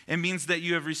things. It means that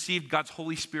you have received God's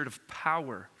Holy Spirit of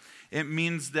power. It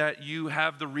means that you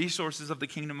have the resources of the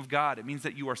kingdom of God. It means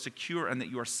that you are secure and that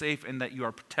you are safe and that you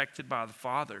are protected by the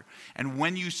Father. And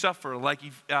when you suffer, like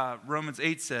Romans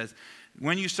 8 says,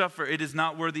 when you suffer, it is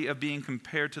not worthy of being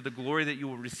compared to the glory that you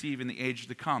will receive in the age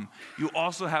to come. You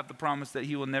also have the promise that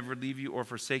he will never leave you or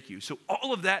forsake you. So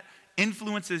all of that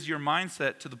influences your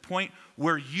mindset to the point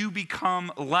where you become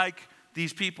like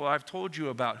these people I've told you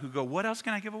about who go, what else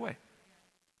can I give away?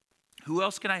 Who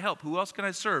else can I help? Who else can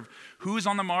I serve? Who's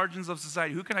on the margins of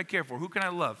society? Who can I care for? Who can I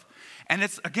love? And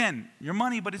it's, again, your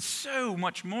money, but it's so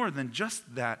much more than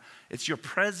just that. It's your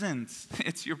presence.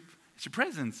 It's your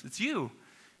presence. It's you.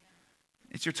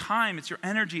 It's your time, it's your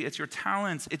energy, it's your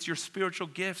talents, it's your spiritual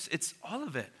gifts. It's all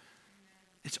of it.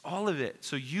 It's all of it.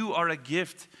 So you are a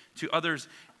gift to others,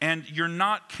 and you're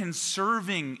not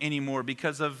conserving anymore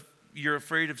because you're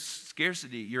afraid of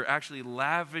scarcity. You're actually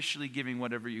lavishly giving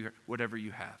whatever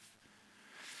you have.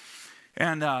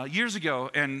 And years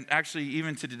ago, and actually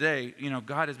even to today,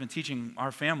 God has been teaching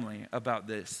our family about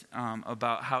this,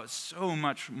 about how it's so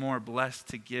much more blessed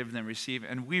to give than receive.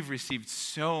 And we've received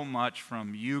so much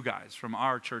from you guys, from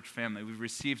our church family. We've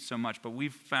received so much, but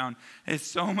we've found it's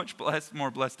so much more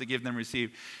blessed to give than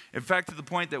receive. In fact, to the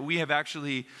point that we have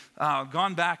actually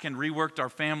gone back and reworked our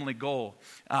family goal.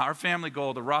 Our family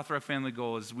goal, the Rothrock family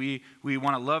goal, is we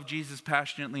want to love Jesus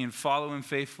passionately and follow him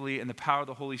faithfully in the power of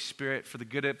the Holy Spirit for the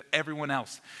good of everyone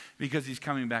else, because he's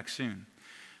coming back soon.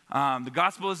 The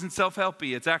gospel isn't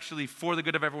self-helpy. It's actually for the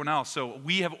good of everyone else. So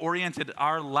we have oriented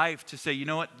our life to say, you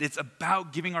know what? It's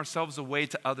about giving ourselves away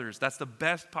to others. That's the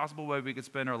best possible way we could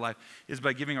spend our life, is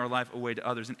by giving our life away to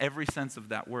others in every sense of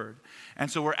that word.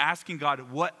 And so we're asking God,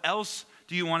 what else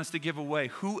do you want us to give away?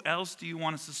 Who else do you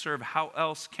want us to serve? How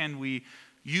else can we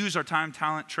use our time,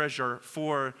 talent, treasure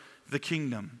for the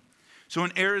kingdom? So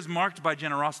an heir is marked by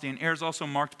generosity. An heir is also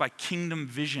marked by kingdom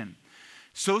vision.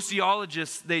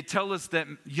 Sociologists, they tell us that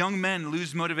young men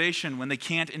lose motivation when they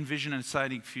can't envision an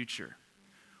exciting future,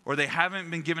 or they haven't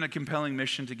been given a compelling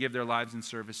mission to give their lives in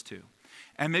service to.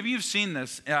 And maybe you've seen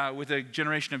this with a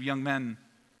generation of young men,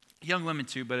 young women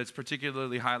too, but it's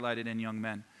particularly highlighted in young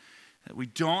men. That we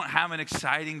don't have an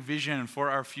exciting vision for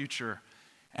our future,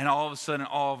 and all of a sudden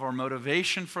all of our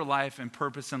motivation for life and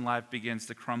purpose in life begins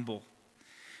to crumble.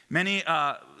 Many,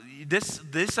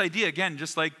 this idea, again,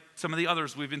 just like some of the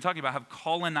others we've been talking about, have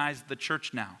colonized the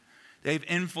church now. They've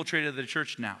infiltrated the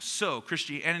church now. So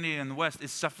Christianity in the West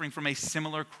is suffering from a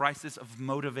similar crisis of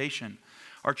motivation.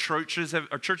 Our churches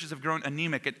have grown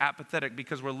anemic and apathetic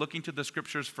because we're looking to the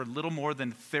scriptures for little more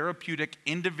than therapeutic,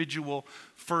 individual,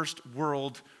 first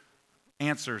world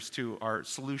answers to our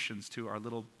solutions to our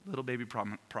little baby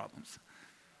problems.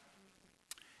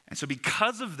 And so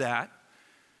because of that,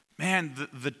 man,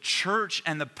 the church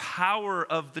and the power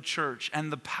of the church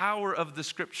and the power of the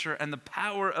scripture and the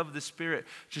power of the Spirit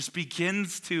just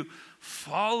begins to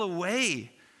fall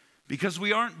away because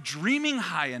we aren't dreaming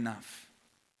high enough.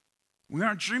 We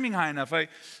aren't dreaming high enough. I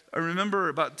remember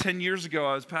about 10 years ago,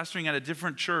 I was pastoring at a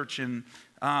different church, and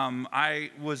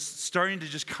I was starting to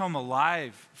just come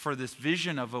alive for this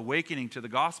vision of awakening to the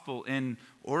gospel in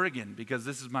Oregon, because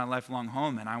this is my lifelong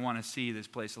home, and I want to see this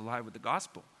place alive with the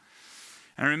gospel.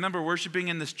 And I remember worshiping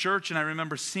in this church, and I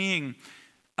remember seeing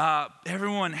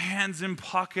everyone hands in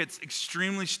pockets,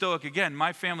 extremely stoic. Again,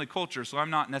 my family culture, so I'm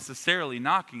not necessarily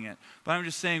knocking it, but I'm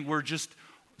just saying we're just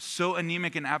so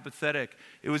anemic and apathetic.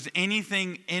 It was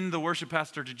anything in the worship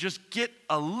pastor to just get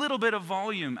a little bit of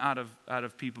volume out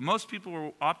of people. Most people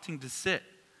were opting to sit.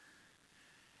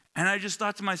 And I just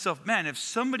thought to myself, man, if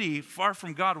somebody far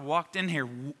from God walked in here,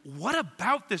 what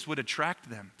about this would attract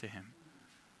them to him?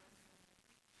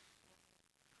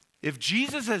 If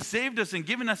Jesus has saved us and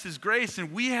given us his grace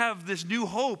and we have this new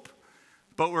hope,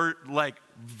 but we're like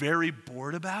very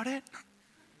bored about it,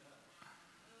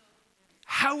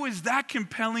 how is that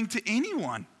compelling to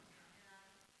anyone?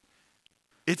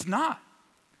 It's not.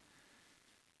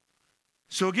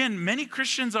 So again, many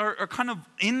Christians are kind of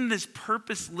in this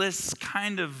purposeless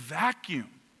kind of vacuum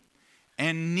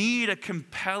and need a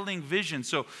compelling vision.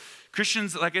 So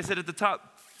Christians, like I said at the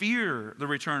top, fear the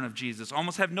return of Jesus,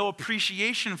 almost have no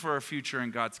appreciation for our future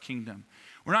in God's kingdom.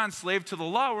 We're not enslaved to the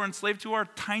law, we're enslaved to our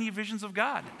tiny visions of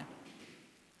God.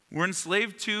 We're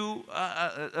enslaved to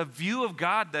a view of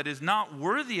God that is not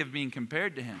worthy of being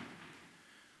compared to him.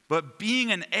 But being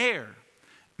an heir,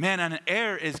 man, an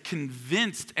heir is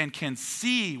convinced and can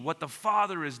see what the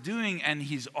Father is doing, and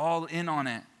he's all in on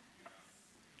it.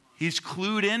 He's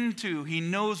clued into, he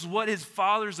knows what his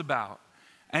Father's about.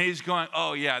 And he's going,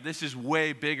 oh yeah, this is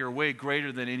way bigger, way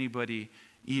greater than anybody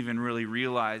even really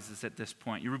realizes at this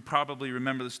point. You probably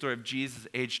remember the story of Jesus,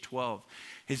 age 12.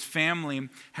 His family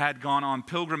had gone on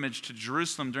pilgrimage to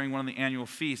Jerusalem during one of the annual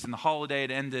feasts, and the holiday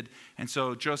had ended, and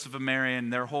so Joseph and Mary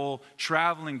and their whole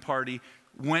traveling party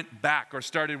went back or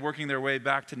started working their way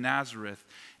back to Nazareth.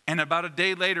 And about a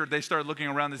day later, they started looking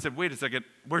around. They said, wait a second,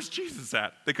 where's Jesus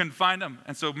at? They couldn't find him.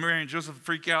 And so Mary and Joseph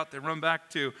freak out. They run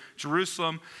back to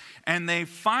Jerusalem, and they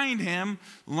find him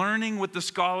learning with the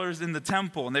scholars in the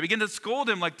temple. And they begin to scold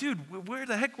him like, dude, where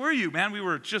the heck were you, man? We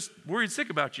were just worried sick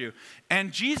about you.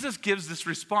 And Jesus gives this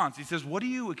response. He says, what do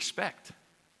you expect?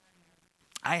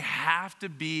 I have to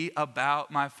be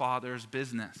about my Father's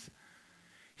business.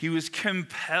 He was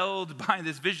compelled by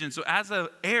this vision. So as an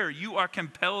heir, you are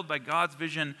compelled by God's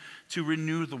vision to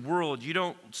renew the world. You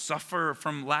don't suffer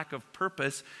from lack of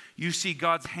purpose. You see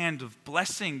God's hand of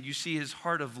blessing. You see his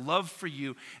heart of love for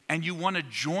you. And you want to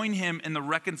join him in the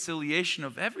reconciliation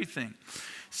of everything.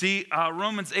 See,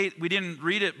 Romans 8, we didn't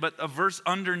read it, but a verse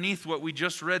underneath what we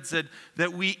just read said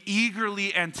that we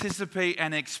eagerly anticipate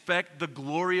and expect the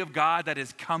glory of God that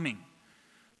is coming.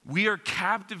 We are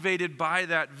captivated by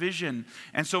that vision.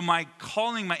 And so my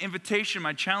calling, my invitation,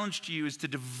 my challenge to you is to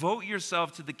devote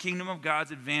yourself to the kingdom of God's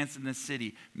advance in this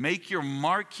city. Make your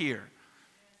mark here.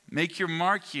 Make your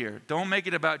mark here. Don't make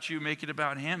it about you, make it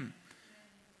about him.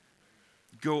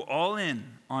 Go all in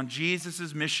on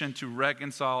Jesus' mission to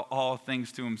reconcile all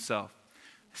things to himself.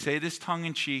 Say this tongue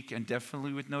in cheek and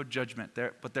definitely with no judgment.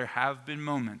 But there have been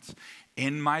moments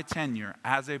in my tenure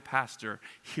as a pastor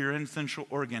here in Central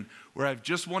Oregon where I've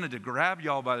just wanted to grab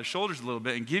y'all by the shoulders a little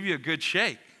bit and give you a good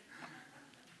shake.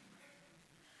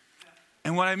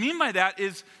 And what I mean by that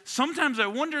is sometimes I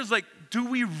wonder is like, do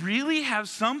we really have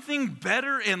something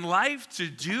better in life to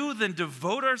do than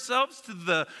devote ourselves to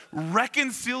the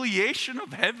reconciliation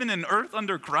of heaven and earth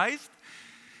under Christ?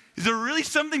 Is there really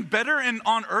something better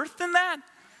on earth than that?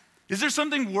 Is there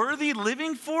something worthy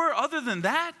living for other than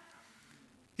that?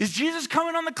 Is Jesus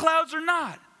coming on the clouds or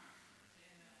not?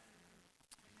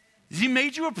 Has he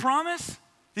made you a promise that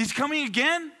he's coming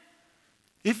again?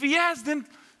 If he has, then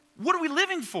what are we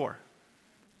living for?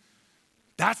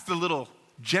 That's the little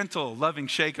gentle, loving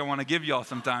shake I want to give y'all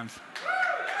sometimes.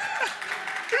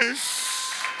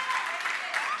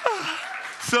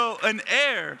 So an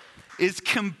heir is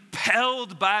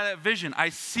compelled by that vision. I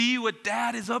see what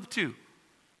dad is up to.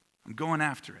 I'm going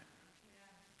after it.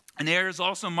 An heir is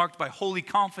also marked by holy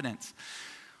confidence.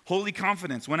 Holy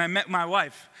confidence. When I met my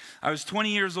wife, I was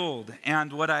 20 years old.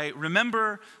 And what I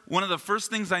remember, one of the first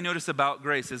things I noticed about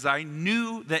Grace is I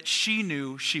knew that she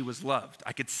knew she was loved.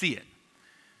 I could see it.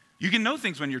 You can know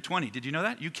things when you're 20. Did you know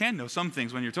that? You can know some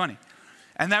things when you're 20.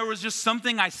 And there was just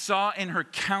something I saw in her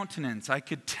countenance. I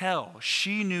could tell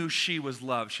she knew she was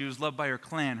loved. She was loved by her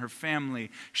clan, her family.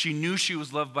 She knew she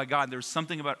was loved by God. There was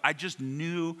something about, I just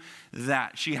knew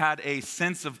that. She had a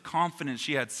sense of confidence.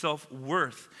 She had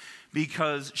self-worth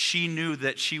because she knew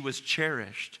that she was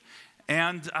cherished.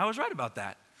 And I was right about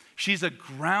that. She's a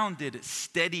grounded,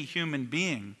 steady human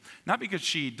being. Not because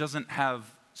she doesn't have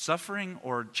suffering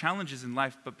or challenges in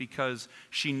life, but because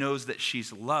she knows that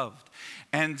she's loved.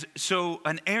 And so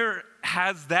an heir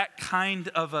has that kind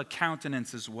of a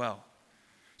countenance as well.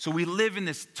 So we live in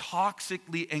this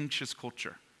toxically anxious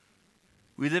culture.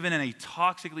 We live in a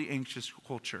toxically anxious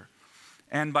culture.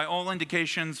 And by all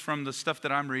indications from the stuff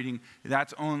that I'm reading,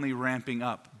 that's only ramping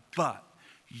up. But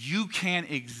you can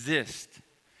exist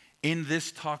in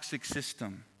this toxic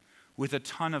system with a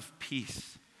ton of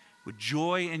peace, with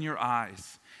joy in your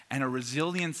eyes, and a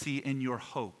resiliency in your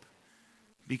hope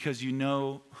because you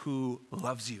know who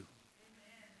loves you.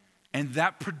 And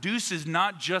that produces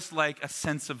not just like a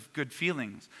sense of good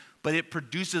feelings, but it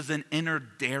produces an inner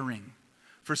daring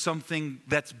for something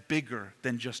that's bigger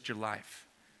than just your life.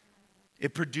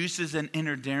 It produces an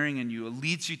inner daring in you. It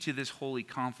leads you to this holy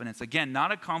confidence. Again,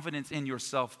 not a confidence in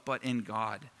yourself, but in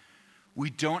God. We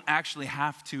don't actually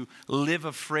have to live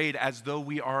afraid as though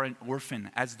we are an orphan,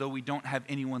 as though we don't have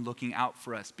anyone looking out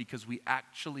for us, because we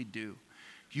actually do.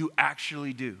 You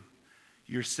actually do.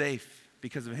 You're safe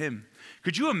because of him.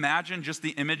 Could you imagine just the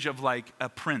image of like a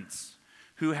prince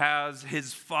who has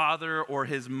his father or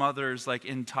his mother's like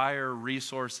entire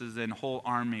resources and whole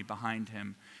army behind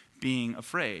him being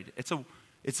afraid? It's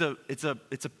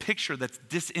a picture that's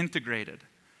disintegrated,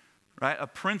 right? A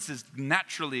prince is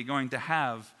naturally going to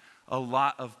have a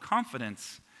lot of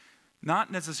confidence,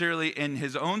 not necessarily in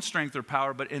his own strength or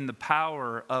power, but in the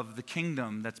power of the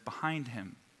kingdom that's behind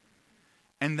him.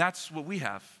 And that's what we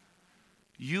have.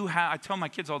 I tell my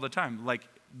kids all the time, like,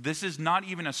 this is not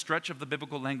even a stretch of the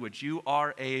biblical language. You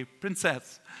are a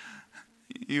princess.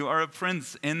 You are a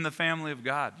prince in the family of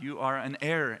God. You are an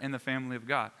heir in the family of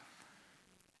God.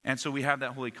 And so we have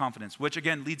that holy confidence, which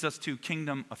again leads us to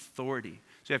kingdom authority.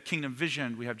 So we have kingdom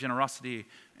vision, we have generosity,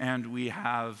 and we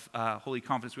have holy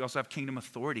confidence. We also have kingdom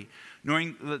authority.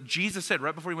 Knowing that Jesus said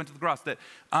right before he went to the cross that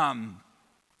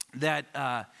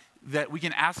we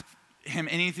can ask him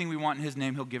anything we want in his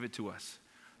name, he'll give it to us.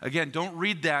 Again, don't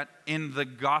read that in the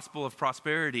gospel of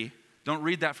prosperity. Don't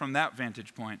read that from that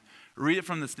vantage point. Read it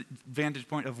from the vantage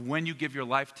point of when you give your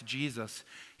life to Jesus,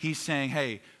 he's saying,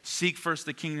 hey, seek first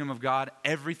the kingdom of God.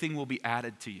 Everything will be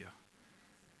added to you.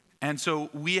 And so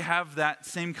we have that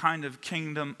same kind of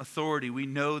kingdom authority. We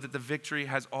know that the victory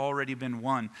has already been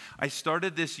won. I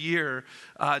started this year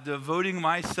devoting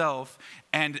myself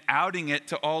and outing it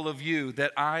to all of you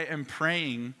that I am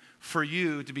praying for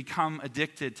you to become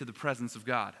addicted to the presence of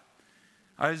God.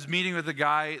 I was meeting with a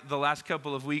guy the last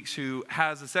couple of weeks who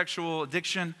has a sexual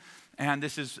addiction, and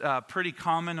this is pretty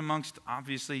common amongst,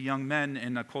 obviously, young men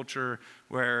in a culture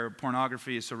where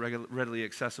pornography is so readily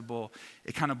accessible.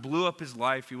 It kind of blew up his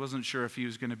life. He wasn't sure if he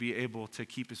was going to be able to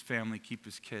keep his family, keep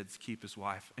his kids, keep his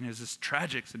wife. And it was this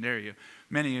tragic scenario.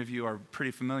 Many of you are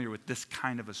pretty familiar with this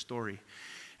kind of a story.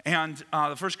 And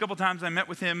the first couple times I met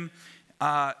with him,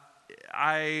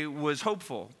 I was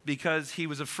hopeful because he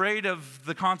was afraid of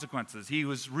the consequences. He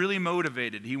was really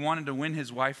motivated. He wanted to win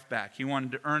his wife back. He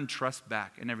wanted to earn trust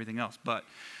back and everything else. But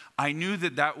I knew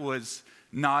that that was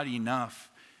not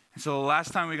enough. And so the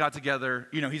last time we got together,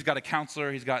 he's got a counselor,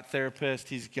 he's got therapists,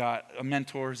 he's got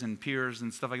mentors and peers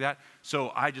and stuff like that.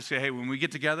 So I just say, hey, when we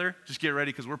get together, just get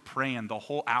ready because we're praying the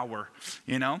whole hour,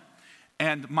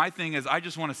 And my thing is I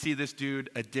just want to see this dude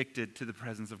addicted to the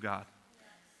presence of God.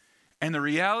 And the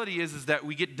reality is that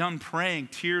we get done praying,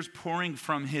 tears pouring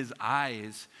from his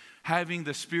eyes, having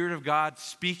the Spirit of God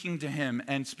speaking to him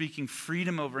and speaking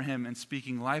freedom over him and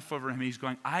speaking life over him. He's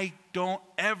going, I don't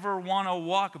ever want to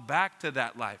walk back to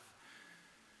that life.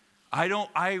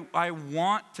 I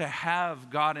want to have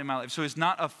God in my life. So it's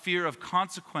not a fear of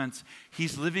consequence.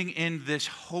 He's living in this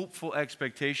hopeful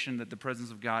expectation that the presence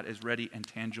of God is ready and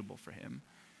tangible for him.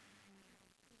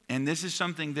 And this is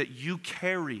something that you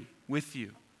carry with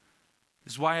you.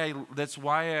 That's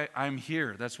why I'm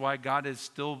here. That's why God is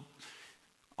still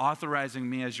authorizing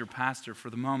me as your pastor for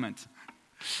the moment.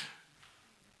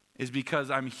 Is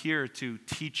because I'm here to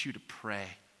teach you to pray,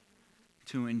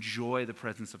 to enjoy the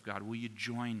presence of God. Will you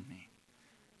join me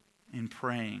in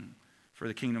praying for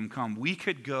the kingdom come? We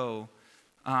could go,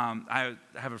 I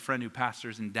have a friend who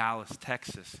pastors in Dallas,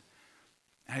 Texas.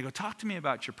 And I go, talk to me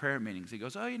about your prayer meetings. He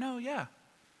goes, yeah.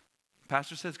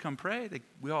 Pastor says come pray.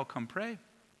 We all come pray.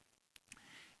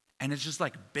 And it's just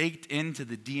like baked into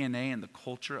the DNA and the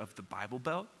culture of the Bible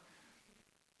Belt.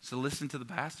 So listen to the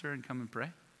pastor and come and pray.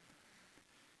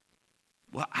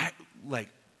 Well,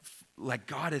 like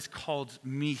God has called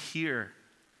me here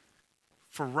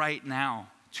for right now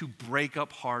to break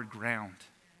up hard ground,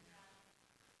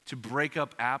 to break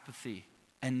up apathy,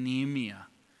 anemia,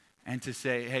 and to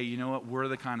say, hey, you know what? We're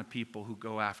the kind of people who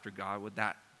go after God with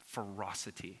that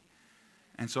ferocity.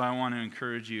 And so I want to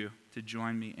encourage you to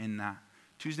join me in that.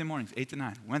 Tuesday mornings, 8 to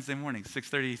 9. Wednesday mornings,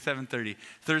 6:30, 7:30.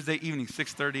 Thursday evening,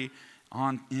 6:30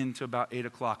 on into about 8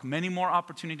 o'clock. Many more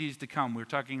opportunities to come. We're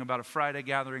talking about a Friday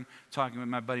gathering, talking with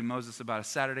my buddy Moses about a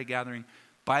Saturday gathering.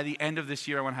 By the end of this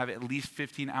year, I want to have at least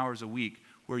 15 hours a week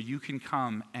where you can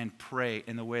come and pray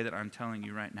in the way that I'm telling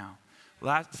you right now.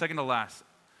 Second to last,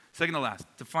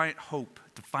 defiant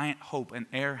hope. An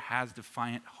heir has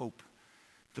defiant hope.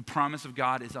 The promise of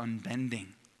God is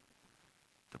unbending.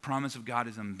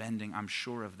 I'm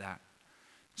sure of that.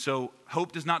 So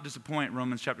hope does not disappoint,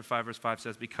 Romans chapter 5, verse 5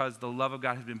 says, because the love of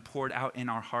God has been poured out in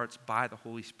our hearts by the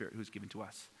Holy Spirit who is given to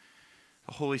us.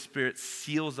 The Holy Spirit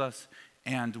seals us,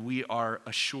 and we are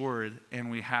assured, and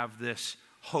we have this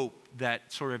hope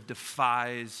that sort of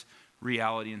defies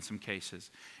reality in some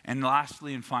cases. And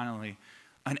lastly and finally,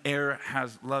 an heir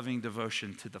has loving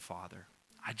devotion to the Father.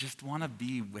 I just want to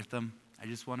be with him. I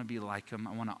just want to be like him.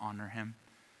 I want to honor him.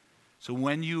 So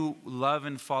when you love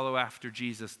and follow after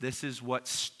Jesus, this is what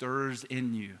stirs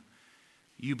in you.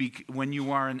 When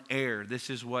you are an heir, this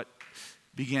is what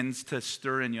begins to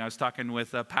stir in you. I was talking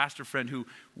with a pastor friend who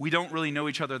we don't really know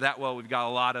each other that well. We've got a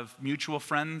lot of mutual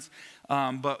friends,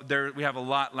 but we have a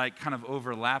lot like kind of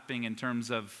overlapping in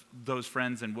terms of those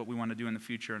friends and what we want to do in the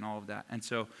future and all of that. And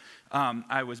so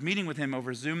I was meeting with him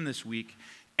over Zoom this week,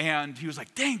 and he was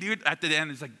like, dang, dude, at the end,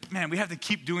 he's like, man, we have to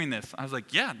keep doing this. I was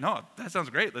like, yeah, no, that sounds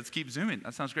great. Let's keep Zooming.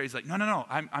 That sounds great. He's like, no,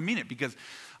 I mean it, because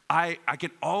I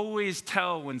can always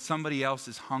tell when somebody else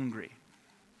is hungry.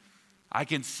 I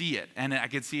can see it, and I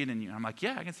can see it in you. And I'm like,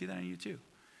 yeah, I can see that in you too.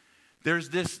 There's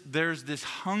this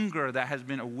hunger that has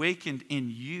been awakened in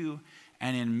you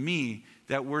and in me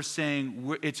that we're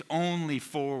saying it's only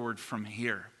forward from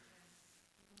here.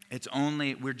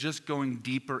 We're just going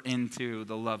deeper into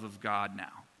the love of God now.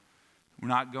 We're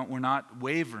not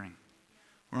wavering.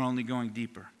 We're only going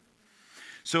deeper.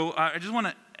 So I just want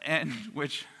to end,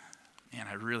 which, man,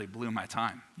 I really blew my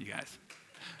time, you guys.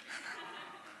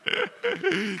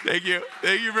 Thank you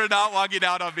for not walking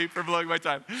out on me for blowing my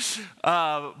time.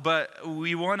 But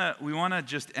we wanna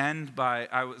just end by.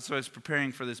 So I was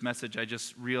preparing for this message. I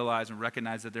just realized and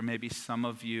recognized that there may be some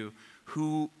of you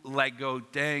who go,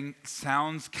 dang,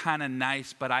 sounds kind of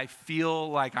nice, but I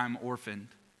feel like I'm orphaned.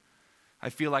 I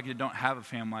feel like I don't have a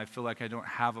family. I feel like I don't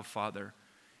have a father.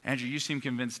 Andrew, you seem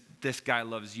convinced this guy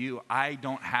loves you. I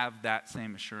don't have that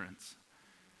same assurance.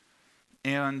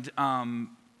 And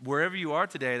wherever you are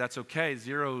today, that's okay.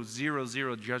 Zero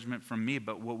judgment from me.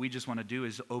 But what we just want to do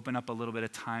is open up a little bit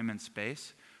of time and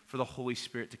space for the Holy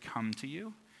Spirit to come to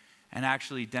you and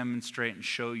actually demonstrate and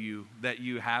show you that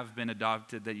you have been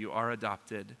adopted, that you are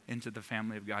adopted into the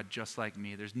family of God just like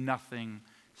me. There's nothing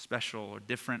special or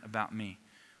different about me.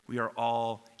 We are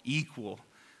all equal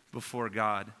before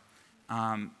God,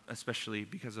 especially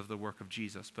because of the work of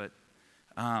Jesus. But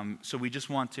so we just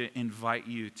want to invite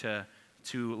you to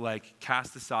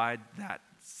cast aside that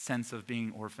sense of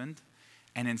being orphaned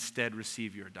and instead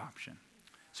receive your adoption.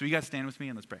 So you guys stand with me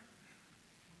and let's pray.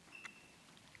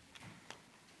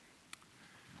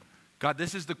 God,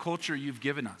 this is the culture you've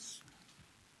given us.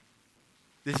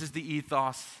 This is the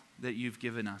ethos that you've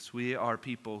given us. We are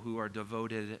people who are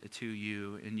devoted to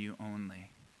you and you only.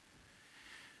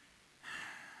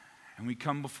 And we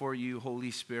come before you, Holy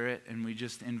Spirit, and we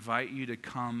just invite you to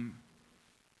come.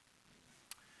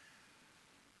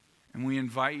 And we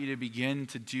invite you to begin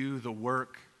to do the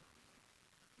work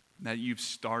that you've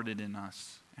started in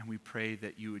us. And we pray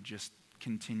that you would just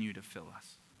continue to fill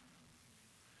us.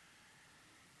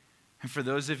 And for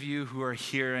those of you who are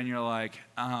here and you're like,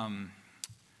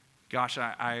 gosh,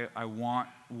 I want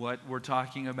what we're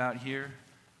talking about here.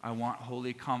 I want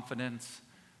holy confidence.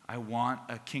 I want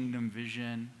a kingdom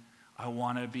vision. I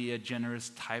want to be a generous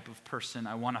type of person.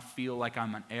 I want to feel like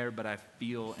I'm an heir, but I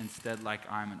feel instead like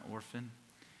I'm an orphan.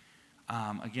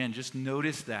 Again, just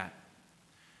notice that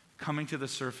coming to the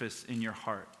surface in your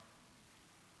heart.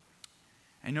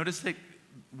 And notice that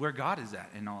where God is at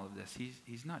in all of this.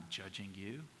 He's not judging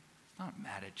you. He's not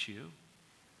mad at you.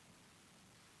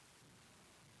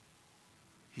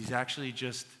 He's actually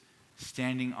just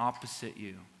standing opposite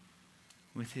you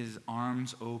with his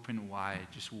arms open wide,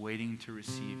 just waiting to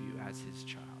receive you as his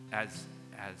child, as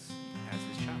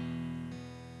his child.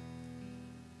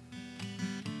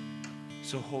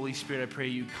 So Holy Spirit, I pray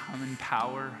you come in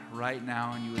power right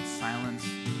now and you would silence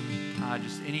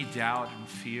just any doubt and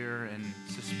fear and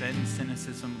suspend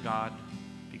cynicism, God,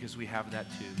 because we have that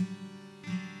too.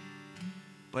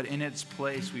 But in its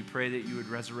place, we pray that you would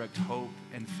resurrect hope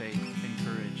and faith and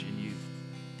courage in you.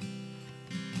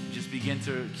 And just begin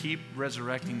to keep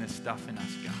resurrecting this stuff in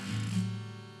us, God.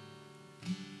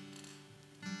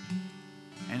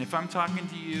 And if I'm talking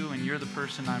to you and you're the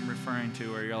person I'm referring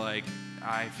to, or you're like,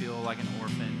 I feel like an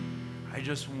orphan, I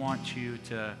just want you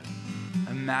to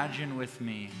imagine with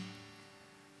me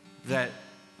that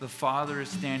the Father is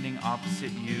standing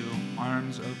opposite you,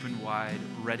 arms open wide,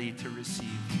 ready to receive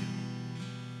you.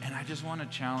 And I just want to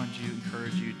challenge you,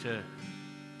 encourage you to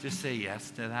just say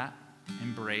yes to that,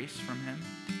 embrace from him,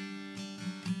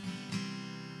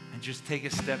 and just take a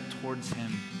step towards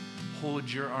him.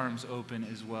 Hold your arms open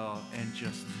as well and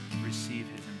just receive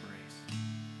his embrace.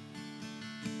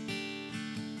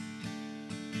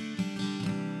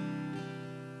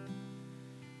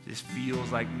 This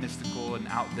feels like mystical and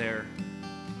out there.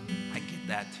 I get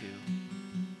that too.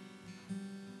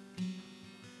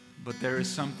 But there is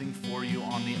something for you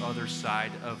on the other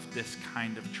side of this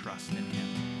kind of trust in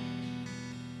him.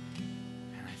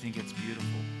 And I think it's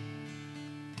beautiful.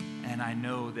 And I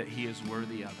know that he is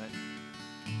worthy of it.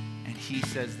 And he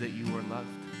says that you are loved.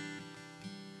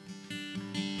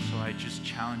 So I just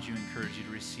challenge you, encourage you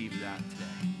to receive that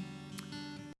today.